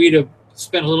if we'd have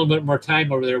spent a little bit more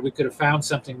time over there, we could have found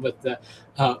something with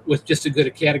just a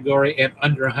good category and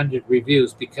under 100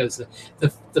 reviews, because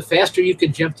the faster you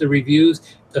can jump the reviews,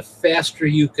 the faster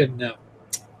you can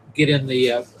get in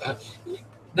the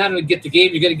not only get the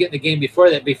game, you're going to get in the game before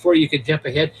that, before you can jump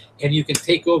ahead, and you can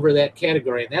take over that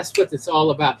category. And that's what it's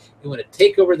all about. You want to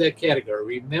take over that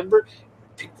category. Remember,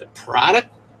 pick the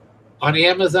product on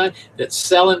Amazon that's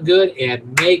selling good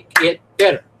and make it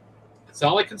better. That's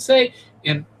all I can say.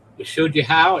 And we showed you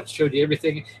how, and showed you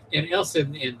everything and else.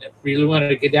 And if you really wanted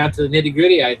to get down to the nitty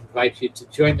gritty, I invite you to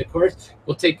join the course.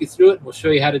 We'll take you through it, and we'll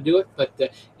show you how to do it. But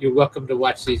you're welcome to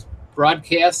watch these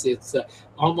broadcasts. It's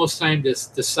almost time to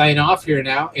sign off here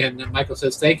now. And Michael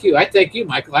says, thank you. I thank you,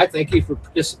 Michael. I thank you for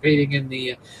participating in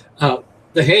the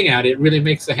Hangout. It really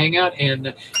makes the Hangout,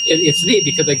 and it's neat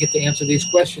because I get to answer these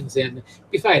questions and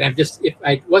be fine. If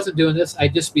I wasn't doing this,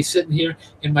 I'd just be sitting here,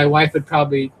 and my wife would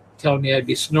probably tell me I'd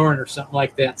be snoring or something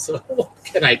like that. So what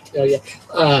can I tell you?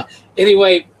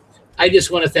 Anyway, I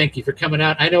just want to thank you for coming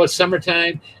out. I know it's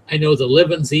summertime. I know the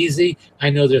living's easy.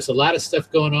 I know there's a lot of stuff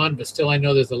going on, but still I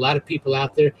know there's a lot of people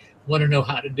out there want to know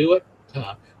how to do it,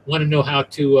 want to know how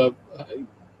to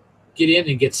get in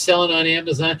and get selling on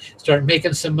Amazon, start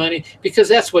making some money, because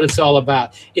that's what it's all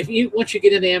about. Once you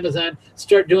get into Amazon,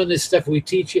 start doing this stuff we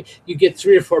teach you, you get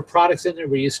 3 or 4 products in there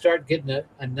where you start getting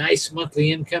a nice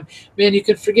monthly income. Man, you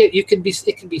can forget, it can be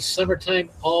summertime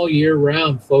all year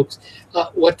round, folks.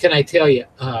 What can I tell you?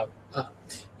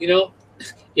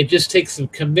 It just takes some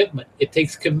commitment. It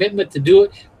takes commitment to do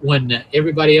it when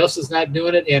everybody else is not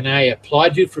doing it. And I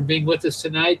applaud you for being with us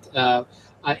tonight.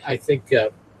 I think,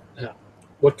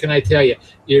 what can I tell you?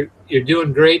 You're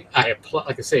doing great.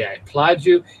 Like I say, I applaud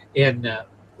you. And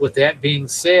with that being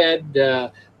said,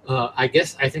 I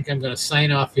think I'm going to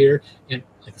sign off here. And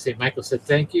like I say, Michael said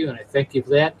thank you, and I thank you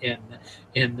for that,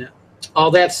 and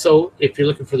all that. So if you're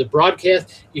looking for the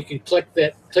broadcast, you can click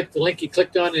the link you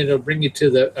clicked on, and it'll bring you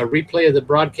to a replay of the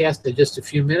broadcast in just a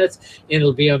few minutes, and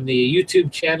it'll be on the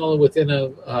YouTube channel within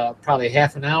probably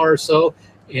half an hour or so.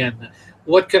 And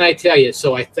what can I tell you?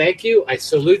 So I thank you. I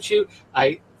salute you.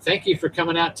 I thank you for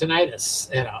coming out tonight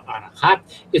on a hot.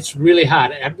 It's really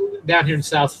hot. I'm down here in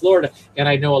South Florida, and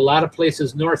I know a lot of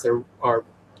places north are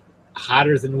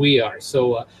hotter than we are.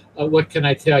 So what can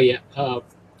I tell you?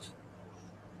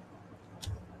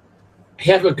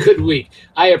 Have a good week.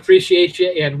 I appreciate you,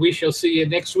 and we shall see you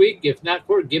next week. If not,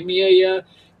 give me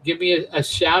a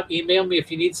shout. Email me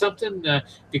if you need something.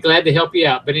 Be glad to help you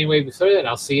out. But anyway, before that,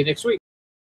 I'll see you next week.